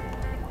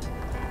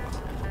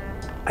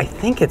 I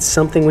think it's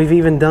something we've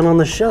even done on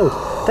the show.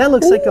 That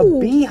looks like a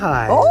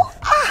beehive. Oh,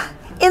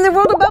 in the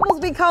world of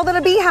bubbles, we called it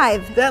a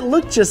beehive. That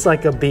looked just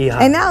like a beehive.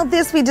 And now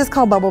this we just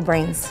call bubble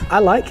brains. I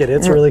like it.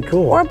 It's really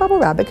cool. Or a bubble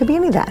wrap. It could be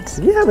any of that.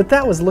 Yeah, but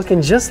that was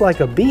looking just like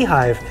a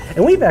beehive.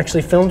 And we've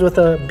actually filmed with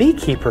a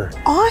beekeeper.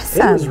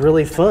 Awesome. It was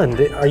really fun.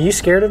 Are you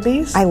scared of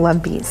bees? I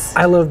love bees.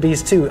 I love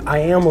bees too. I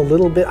am a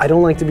little bit, I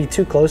don't like to be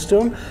too close to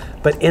them,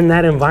 but in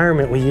that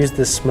environment we used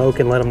this smoke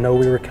and let them know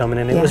we were coming,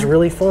 and it was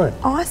really fun.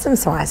 Awesome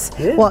sauce.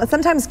 Yeah. Well,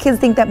 sometimes kids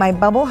think that my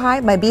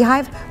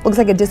beehive looks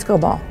like a disco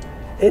ball.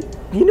 It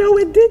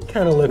did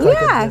kind of look like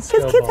a disco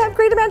because kids ball. have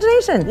great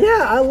imagination.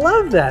 Yeah, I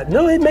love that.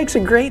 No, it makes a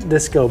great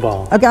disco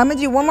ball. Okay, I'm gonna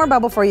do one more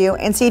bubble for you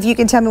and see if you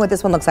can tell me what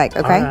this one looks like,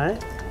 okay? All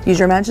right. Use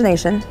your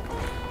imagination.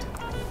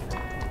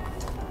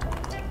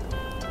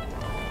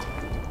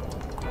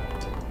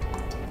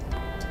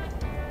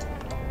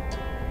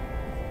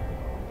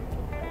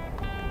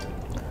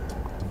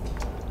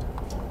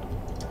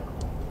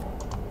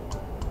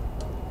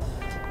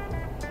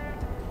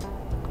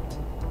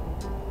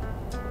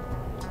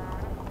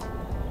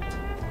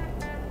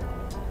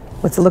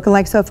 What's it looking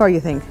like so far, you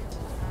think?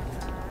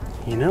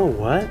 You know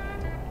what?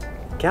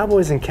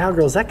 Cowboys and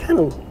cowgirls, that kind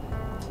of...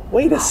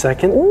 Wait a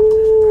second.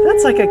 Ooh.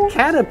 That's like a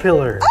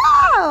caterpillar.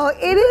 Oh,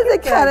 it is a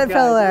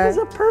caterpillar. It is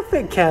a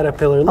perfect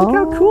caterpillar. Look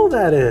how cool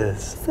that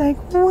is. It's like,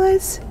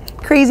 what?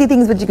 Crazy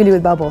things what you can do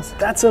with bubbles.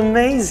 That's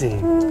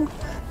amazing.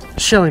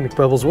 Shelly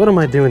McBubbles, what am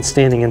I doing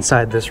standing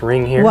inside this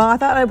ring here? Well, I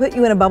thought I'd put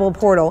you in a bubble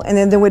portal and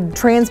then they would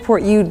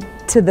transport you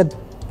to the,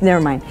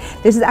 never mind.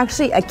 This is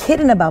actually a kid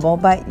in a bubble,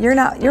 but you're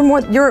not, we're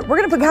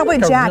gonna put Cowboy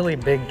Jack. A really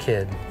big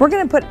kid. We're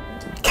gonna put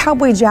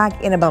Cowboy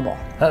Jack in a bubble.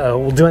 Uh-oh,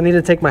 well, do I need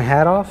to take my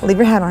hat off? Leave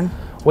your hat on.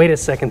 Wait a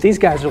second, these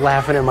guys are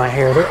laughing at my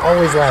hair. They're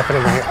always laughing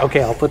at my hair.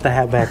 Okay, I'll put the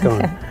hat back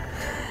on.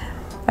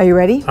 Are you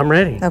ready? I'm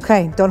ready.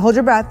 Okay, don't hold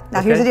your breath.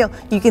 Now here's the deal.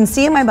 You can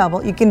see in my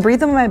bubble, you can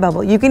breathe in my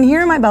bubble, you can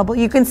hear in my bubble,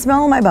 you can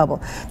smell in my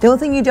bubble. The only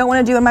thing you don't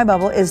want to do in my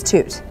bubble is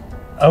toot.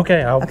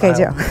 Okay, Okay,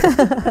 Joe.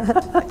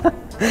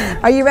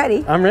 Are you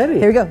ready? I'm ready.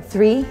 Here we go.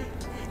 3,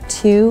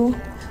 2,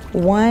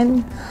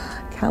 1.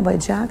 Cowboy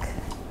Jack.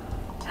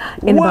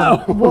 In a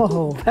bubble.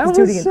 Whoa. That Let's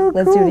do it was again. so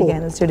Let's do it cool.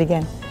 again. Let's do it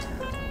again.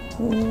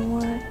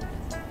 What?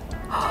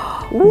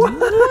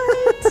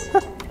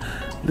 What?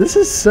 This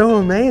is so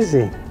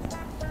amazing.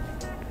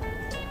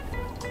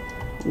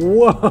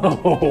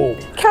 Whoa!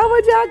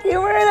 Cowboy Jack,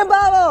 you were in a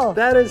bubble.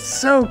 That is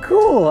so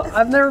cool.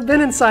 I've never been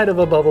inside of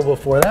a bubble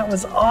before. That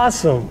was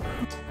awesome.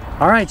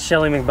 All right,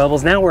 Shelly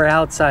McBubbles, now we're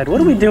outside.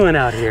 What are we doing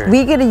out here?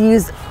 We get to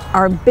use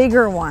our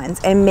bigger ones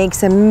and make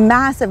some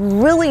massive,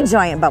 really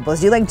giant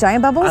bubbles. Do you like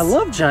giant bubbles? I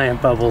love giant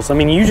bubbles. I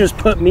mean, you just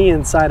put me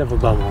inside of a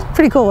bubble.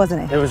 Pretty cool,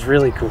 wasn't it? It was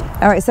really cool.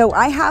 All right, so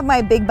I have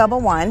my big bubble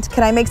wand.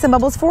 Can I make some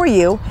bubbles for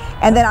you?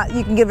 And then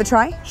you can give it a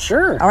try?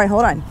 Sure. All right,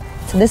 hold on.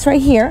 So this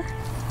right here.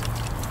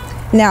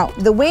 Now,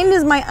 the wind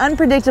is my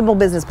unpredictable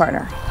business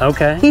partner.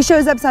 Okay. He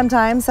shows up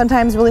sometimes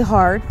really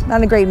hard, not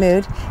in a great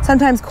mood,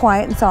 sometimes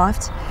quiet and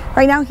soft.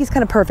 Right now, he's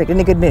kind of perfect, in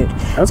a good mood.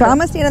 Okay. So I'm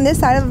gonna stand on this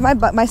side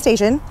of my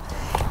station,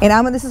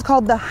 and this is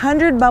called the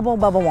 100 bubble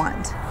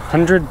wand.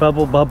 100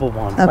 bubble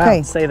wand. Okay.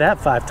 Wow, say that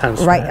 5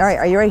 times Right, fast. all right,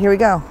 are you ready? Here we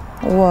go.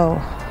 Whoa.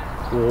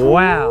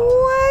 Wow.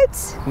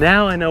 What?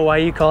 Now I know why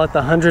you call it the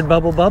 100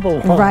 bubble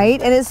wand. Right,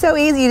 and it's so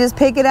easy. You just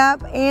pick it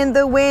up, and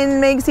the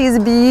wind makes these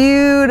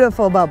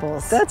beautiful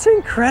bubbles. That's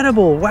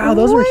incredible. Wow,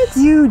 those were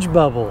huge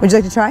bubbles. Would you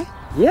like to try?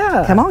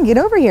 Yeah. Come on, get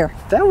over here.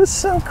 That was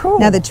so cool.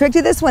 Now the trick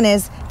to this one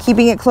is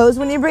keeping it closed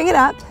when you bring it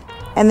up,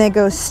 and then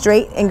go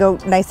straight and go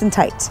nice and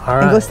tight. All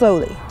and go right.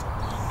 slowly.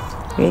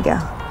 Here you go.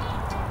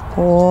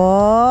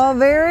 Oh,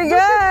 very good.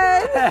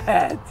 That.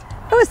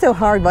 That was so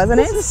hard, wasn't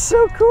This it? is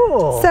so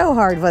cool. So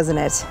hard, wasn't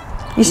it?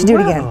 You should do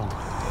it again.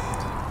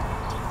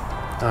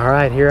 All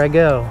right, here I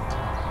go.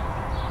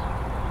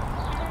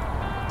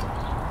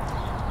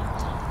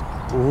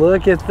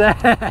 Look at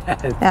that.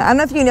 Now, I don't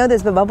know if you know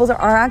this, but bubbles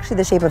are actually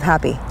the shape of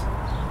happy.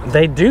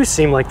 They do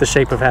seem like the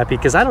shape of happy,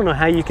 because I don't know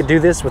how you could do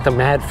this with a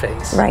mad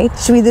face. Right?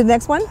 Should we do the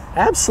next one?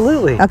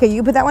 Absolutely. Okay,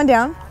 you put that one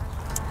down.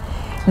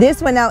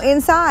 This one, now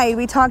inside,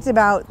 we talked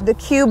about the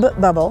cube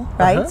bubble,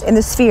 right? And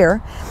the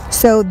sphere.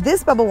 So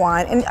this bubble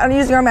wand, and I'm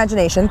using our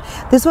imagination,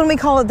 this one we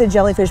call it the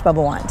jellyfish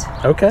bubble wand.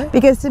 Okay.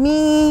 Because to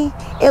me,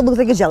 it looks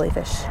like a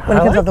jellyfish when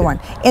it comes off the wand.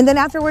 And then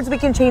afterwards, we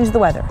can change the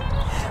weather.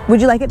 Would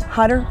you like it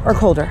hotter or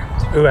colder?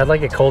 Ooh, I'd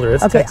like it colder.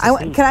 It's Okay, Texas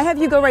heat. can I have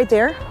you go right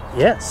there?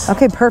 Yes.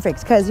 Okay,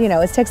 perfect, because you know,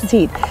 it's Texas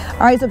heat. All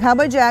right, so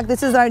Cowboy Jack,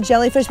 this is our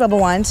jellyfish bubble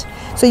wand.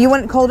 So you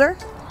want it colder?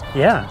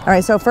 Yeah. All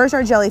right, so first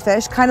our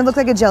jellyfish, kind of looks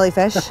like a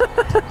jellyfish,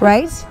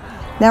 right?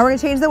 Now we're gonna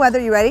change the weather,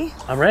 you ready?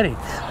 I'm ready.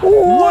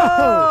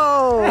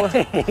 Whoa!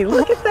 Hey,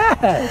 look at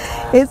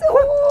that. It's,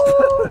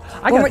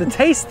 I got to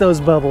taste those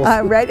bubbles.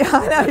 ready?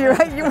 I know, you're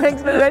right, you weren't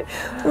expecting it.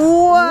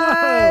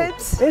 What?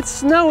 Whoa, it's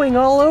snowing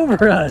all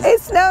over us.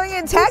 It's snowing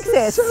in Texas.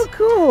 This is so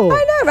cool.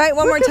 I know, right?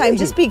 One more Look at time, me.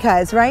 just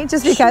because, right?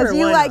 Just because Sure,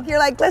 you're why not?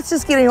 like, let's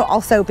just get it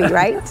all soapy,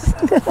 right?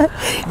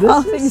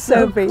 All This things is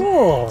so soapy.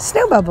 cool.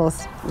 Snow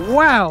bubbles.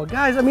 Wow,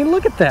 guys, I mean,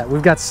 look at that.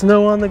 We've got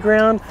snow on the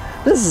ground.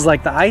 This is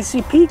like the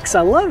icy peaks.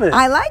 I love it.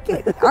 I like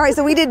it. All right,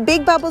 so we did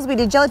big bubbles, we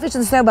did jellyfish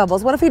and snow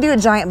bubbles. What if we do a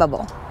giant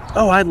bubble?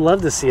 Oh, I'd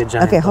love to see a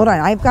giant Okay, hold bubble.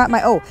 on. I've got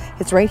my,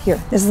 it's right here.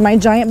 This is my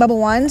giant bubble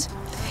wand.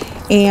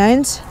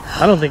 And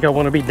I don't think I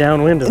want to be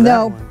downwind of that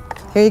no, one.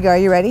 here you go. Are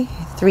you ready?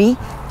 3,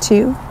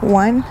 2,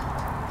 1.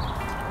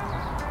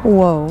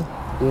 Whoa.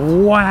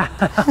 Wow.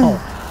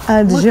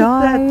 A Look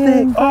giant at that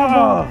thing.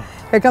 bubble. Oh,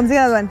 Here comes the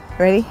other one.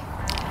 Ready?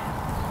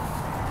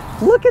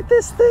 look at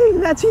this thing.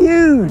 That's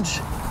huge.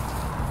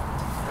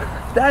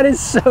 That is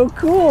so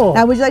cool.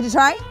 Now, would you like to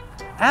try?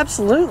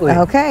 Absolutely.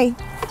 Okay.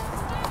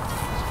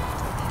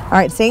 All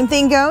right, same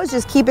thing goes.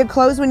 Just keep it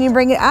closed when you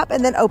bring it up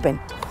and then open.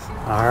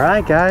 All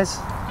right, guys.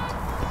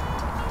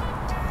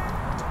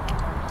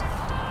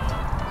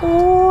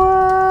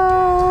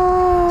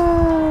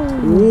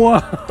 Whoa.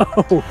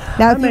 Whoa.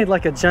 Now, I if you- made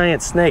like a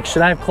giant snake.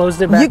 Should I have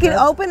closed it back You can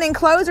up? open and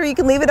close, or you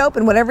can leave it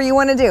open, whatever you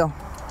want to do.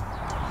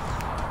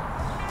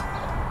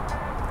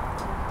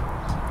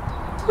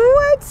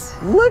 What?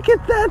 Look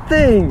at that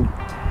thing.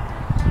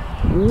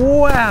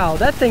 Wow,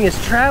 that thing is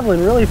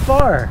traveling really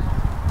far.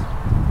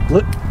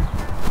 Look.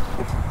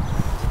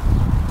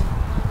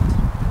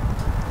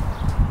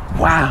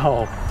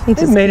 Wow, You it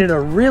just made it a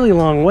really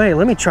long way.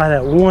 Let me try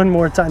that one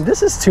more time.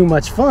 This is too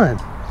much fun.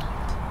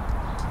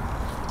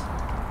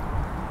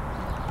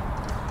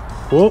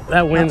 Whoa,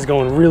 that wind's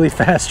going really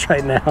fast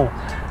right now.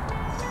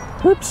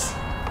 Whoops.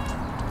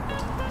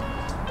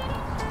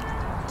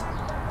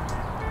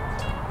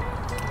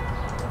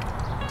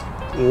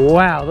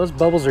 Wow, those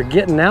bubbles are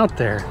getting out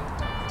there.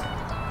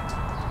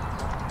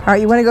 All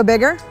right, you want to go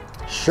bigger?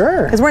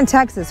 Sure. Because we're in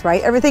Texas,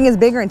 right? Everything is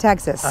bigger in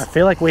Texas. I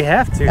feel like we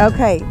have to.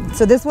 Okay,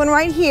 so this one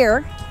right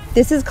here,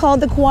 this is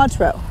called the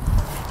Cuatro.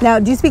 Now,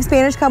 do you speak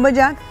Spanish, Cowboy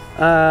Jack?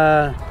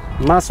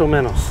 Más o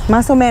menos.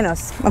 Más o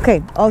menos.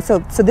 Okay,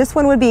 also, so this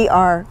one would be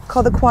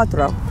called the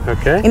Cuatro.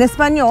 Okay. In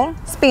Espanol,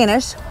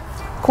 Spanish,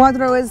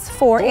 Cuatro is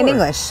four in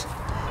English.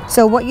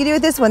 So what you do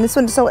with this one,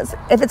 so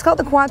if it's called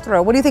the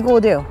Cuatro, what do you think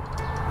we'll do?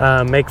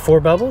 Make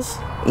 4 bubbles?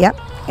 Yep.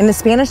 In the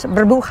Spanish,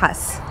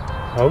 burbujas.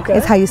 Okay.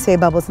 It's how you say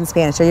bubbles in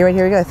Spanish. Are you ready?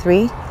 Here we go.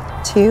 3,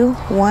 2,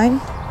 1.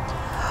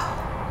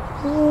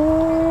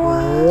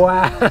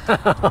 Wow.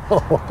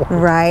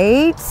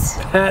 Right?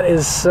 That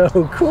is so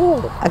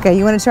cool. Okay,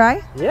 you want to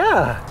try?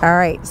 Yeah. All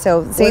right,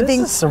 so same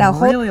thing. Now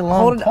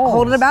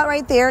hold it about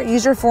right there.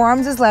 Use your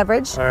forearms as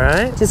leverage. All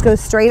right. Just go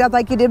straight up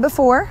like you did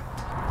before.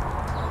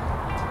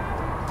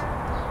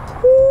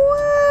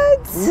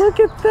 What? Look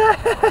at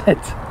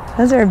that.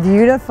 Those are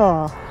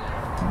beautiful.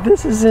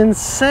 This is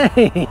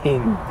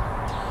insane.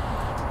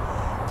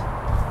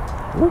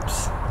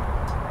 Whoops.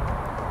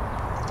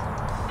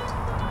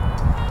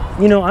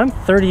 You know, I'm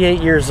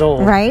 38 years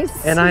old. Right?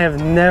 And I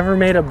have never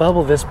made a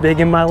bubble this big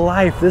in my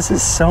life. This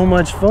is so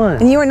much fun.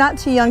 And you are not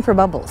too young for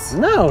bubbles.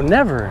 No,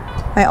 never.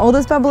 My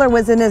oldest bubbler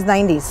was in his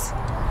 90s.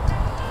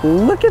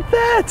 Look at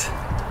that.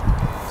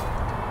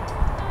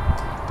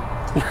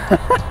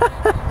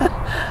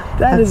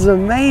 That is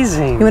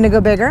amazing. You want to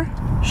go bigger?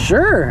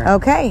 Sure.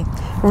 Okay.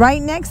 Right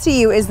next to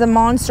you is the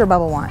monster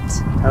bubble wand.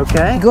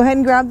 Okay. Go ahead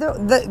and grab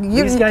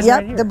These guys yep,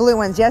 right here? the blue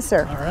ones. Yes,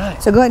 sir. All right.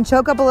 So go ahead and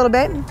choke up a little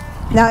bit.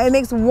 Now it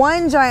makes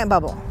one giant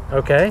bubble.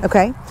 Okay.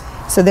 Okay.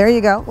 So there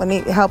you go. Let me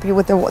help you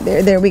with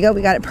there we go.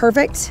 We got it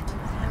perfect.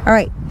 All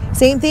right.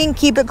 Same thing.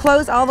 Keep it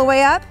closed all the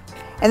way up.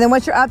 And then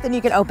once you're up, then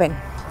you can open.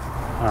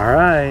 All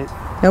right.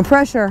 No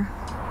pressure.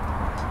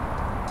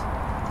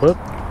 Whoop.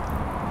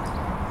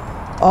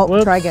 Oh,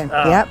 Whoops. try again.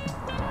 Ah. Yep.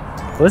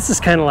 Well, this is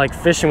kind of like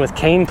fishing with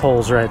cane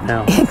poles right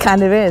now. It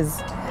kind of is.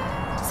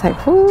 It's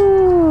like,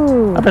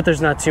 whoo. I bet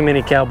there's not too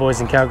many cowboys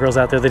and cowgirls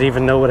out there that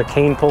even know what a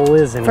cane pole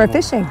is anymore. For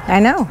fishing, I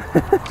know.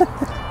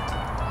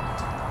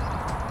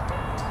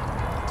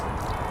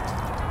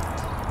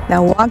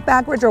 Now walk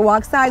backwards or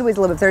walk sideways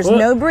a little bit. There's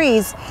no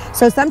breeze,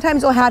 so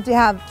sometimes you'll have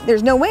to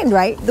there's no wind,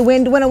 right? The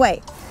wind went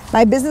away.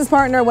 My business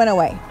partner went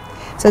away.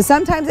 So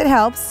sometimes it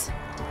helps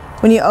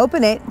when you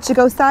open it to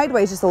go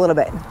sideways just a little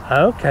bit.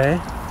 Okay.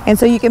 And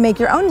so you can make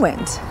your own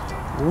wind.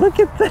 Look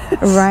at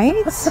this. Right?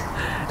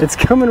 It's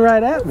coming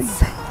right at me.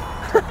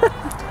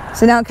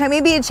 So now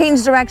maybe it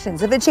changed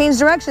directions. If it changed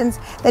directions,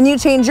 then you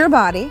change your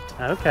body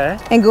Okay.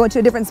 and go to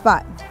a different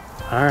spot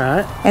All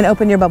right. and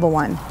open your bubble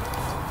one.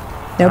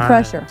 No All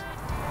pressure.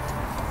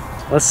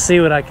 Let's see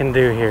what I can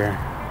do here.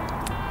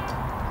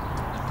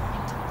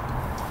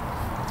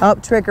 Oh,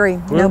 trickery,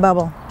 no Whoop.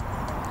 bubble.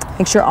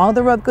 Make sure all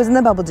the rope goes in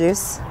the bubble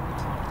juice.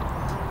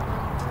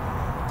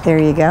 There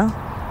you go.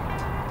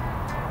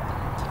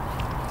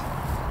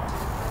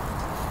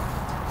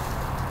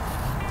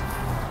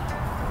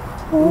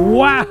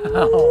 Wow.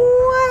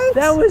 What?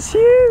 That was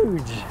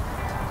huge.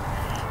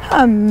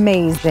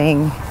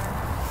 Amazing.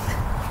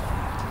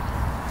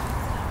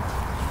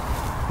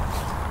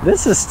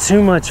 This is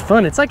too much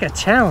fun. It's like a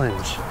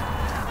challenge.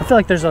 I feel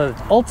like there's an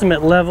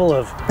ultimate level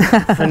of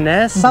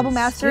finesse, Bubble and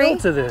mastery skill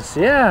to this.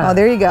 Yeah. Oh,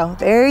 there you go.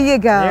 There you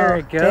go. There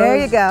it goes. There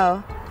you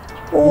go.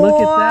 Look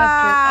wow. at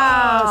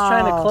that. Oh, I was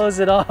trying to close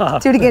it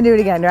off. Do it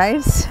again,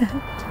 right?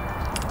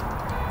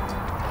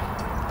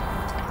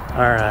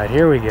 All right,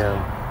 here we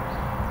go.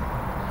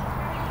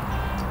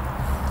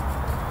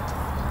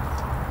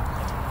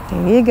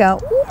 There you go.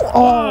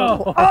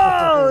 Ooh,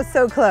 oh,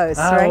 so close,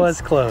 right? I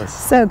was close.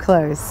 So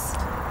close.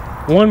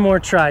 One more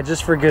try,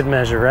 just for good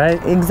measure,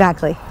 right?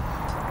 Exactly.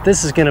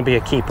 This is gonna be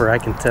a keeper, I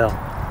can tell.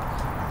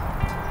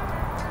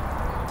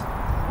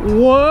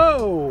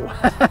 Whoa!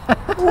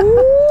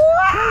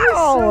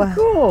 Wow! So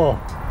cool.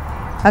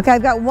 Okay,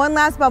 I've got one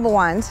last bubble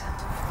wand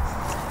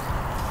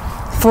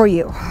for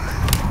you,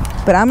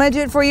 but I'm gonna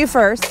do it for you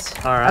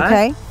first. All right.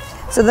 Okay.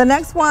 So the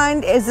next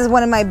one is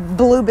one of my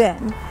blue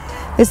bin.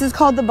 This is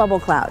called the Bubble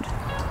Cloud.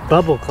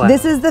 Bubble cloud.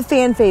 This is the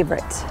fan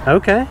favorite.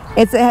 Okay.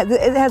 It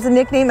has a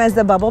nickname as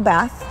the Bubble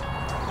Bath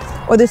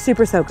or the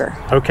Super Soaker.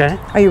 Okay.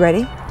 Are you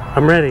ready?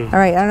 I'm ready. All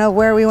right, I don't know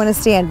where we want to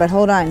stand, but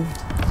hold on.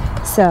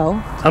 So.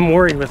 I'm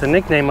worried with a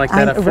nickname like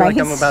that. I feel like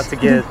I'm about to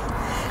get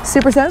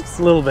Super soaks?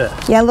 a little bit.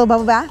 Yeah, a little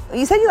bubble bath.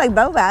 You said you like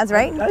bubble baths,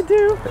 right? I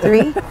do.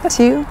 3,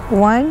 2,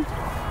 1.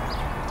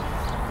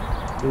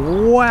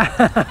 Wow.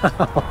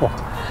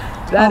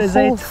 That is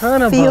a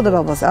ton of field of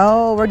bubbles. bubbles.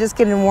 Oh, we're just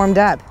getting warmed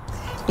up.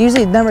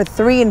 Usually number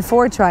 3 and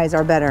 4 tries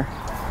are better.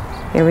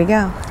 Here we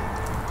go.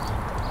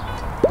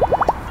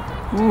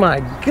 My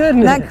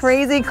goodness. Isn't that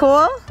crazy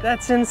cool?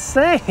 That's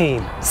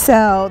insane.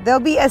 So there'll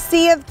be a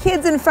sea of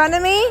kids in front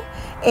of me,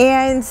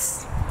 and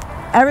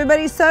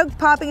everybody's soaked,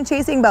 popping,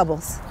 chasing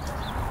bubbles.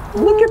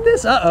 Look at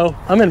this. Uh-oh,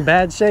 I'm in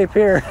bad shape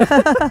here.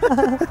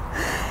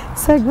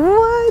 It's like,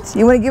 what?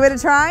 You want to give it a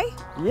try?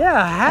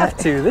 Yeah, I have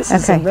to. This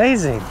is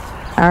amazing.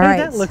 All right.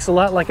 That looks a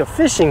lot like a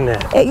fishing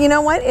net. You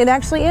know what? It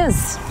actually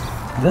is.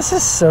 This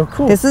is so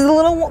cool. This is a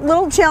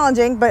little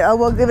challenging, but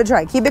we'll give it a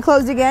try. Keep it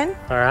closed again.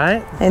 All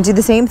right. And do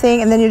the same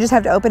thing, and then you just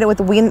have to open it with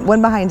the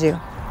one behind you.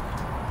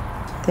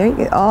 There you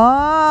go.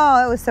 Oh,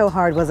 that was so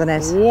hard, wasn't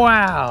it?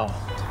 Wow.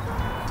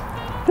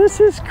 This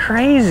is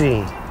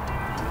crazy.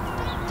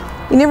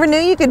 You never knew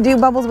you could do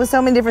bubbles with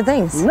so many different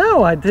things.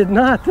 No, I did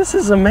not. This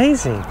is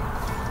amazing.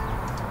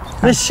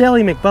 Miss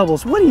Shelly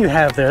McBubbles, what do you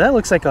have there? That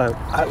looks like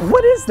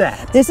what is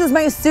that? This is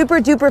my super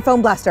duper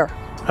foam blaster.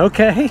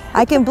 Okay.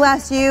 I can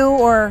blast you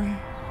or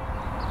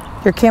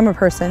your camera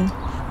person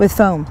with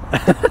foam.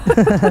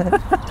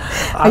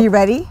 Are you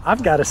ready?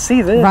 I've got to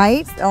see this.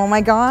 Right? Oh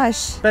my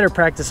gosh. Better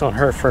practice on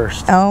her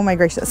first. Oh my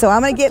gracious. So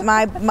I'm gonna get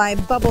my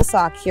bubble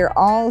sock here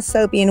all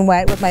soapy and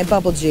wet with my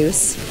bubble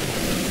juice.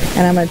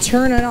 And I'm gonna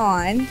turn it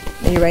on.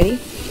 Are you ready?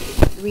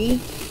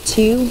 3,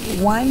 2,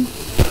 1.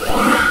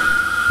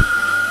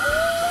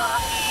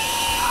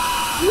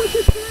 Look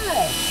at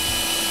that.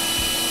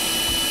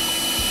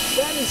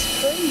 That is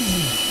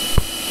crazy.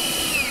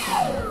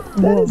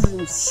 That is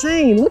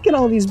insane. Look at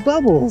all these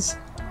bubbles.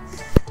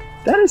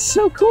 That is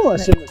so cool. I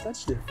shouldn't have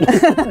touched it.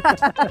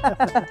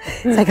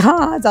 It's like,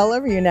 it's all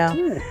over you now.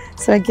 Yeah.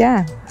 So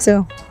yeah.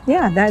 So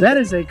yeah, that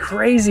is a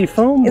crazy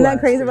foam blaster. Isn't that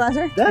crazy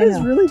blaster? That is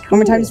really cool. One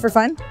more time just for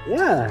fun?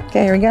 Yeah.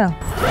 Okay, here we go.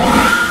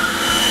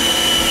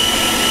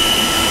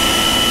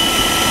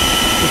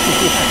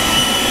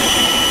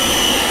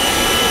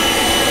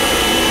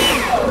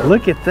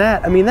 Look at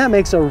that. I mean, that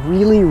makes a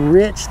really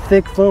rich,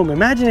 thick foam.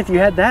 Imagine if you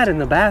had that in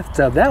the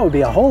bathtub. That would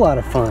be a whole lot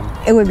of fun.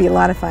 It would be a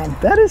lot of fun.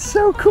 That is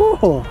so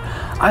cool.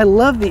 I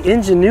love the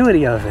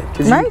ingenuity of it.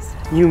 Nice.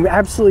 You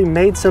absolutely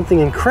made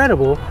something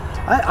incredible.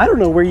 I don't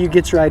know where you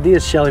get your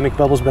ideas, Shelly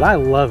McBubbles, but I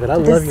love it. I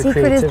love your creativity. The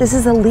secret is this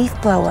is a leaf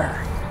blower.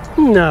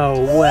 No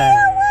way.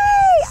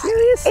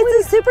 Seriously?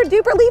 It's a super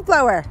duper leaf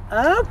blower.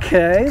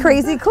 Okay.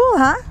 Crazy cool,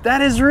 huh?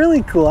 That is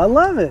really cool. I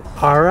love it.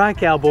 All right,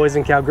 cowboys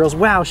and cowgirls.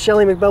 Wow,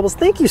 Shelly McBubbles,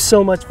 thank you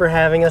so much for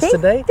having us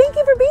today. Thank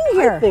you for being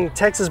here. I think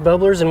Texas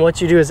Bubblers and what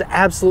you do is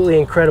absolutely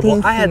incredible.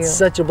 I had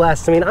such a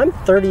blast. I mean, I'm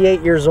 38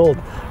 years old.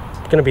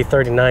 Gonna be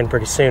 39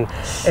 pretty soon,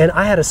 and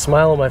I had a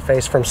smile on my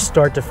face from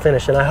start to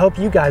finish, and I hope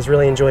you guys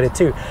really enjoyed it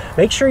too.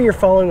 Make sure you're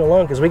following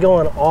along because we go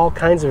on all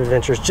kinds of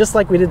adventures just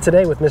like we did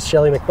today with Miss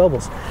Shelly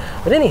McBubbles.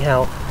 But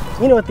anyhow,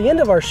 you know, at the end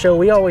of our show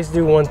we always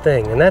do one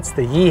thing, and that's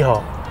the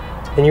yeehaw.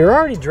 And you're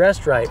already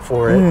dressed right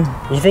for it.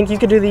 You think you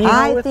could do the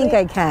yeehaw with me? I think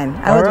I can.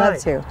 I would love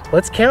to.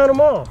 Let's count them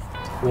off.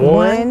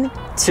 1,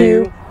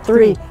 2,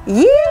 3.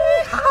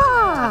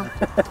 Yeehaw!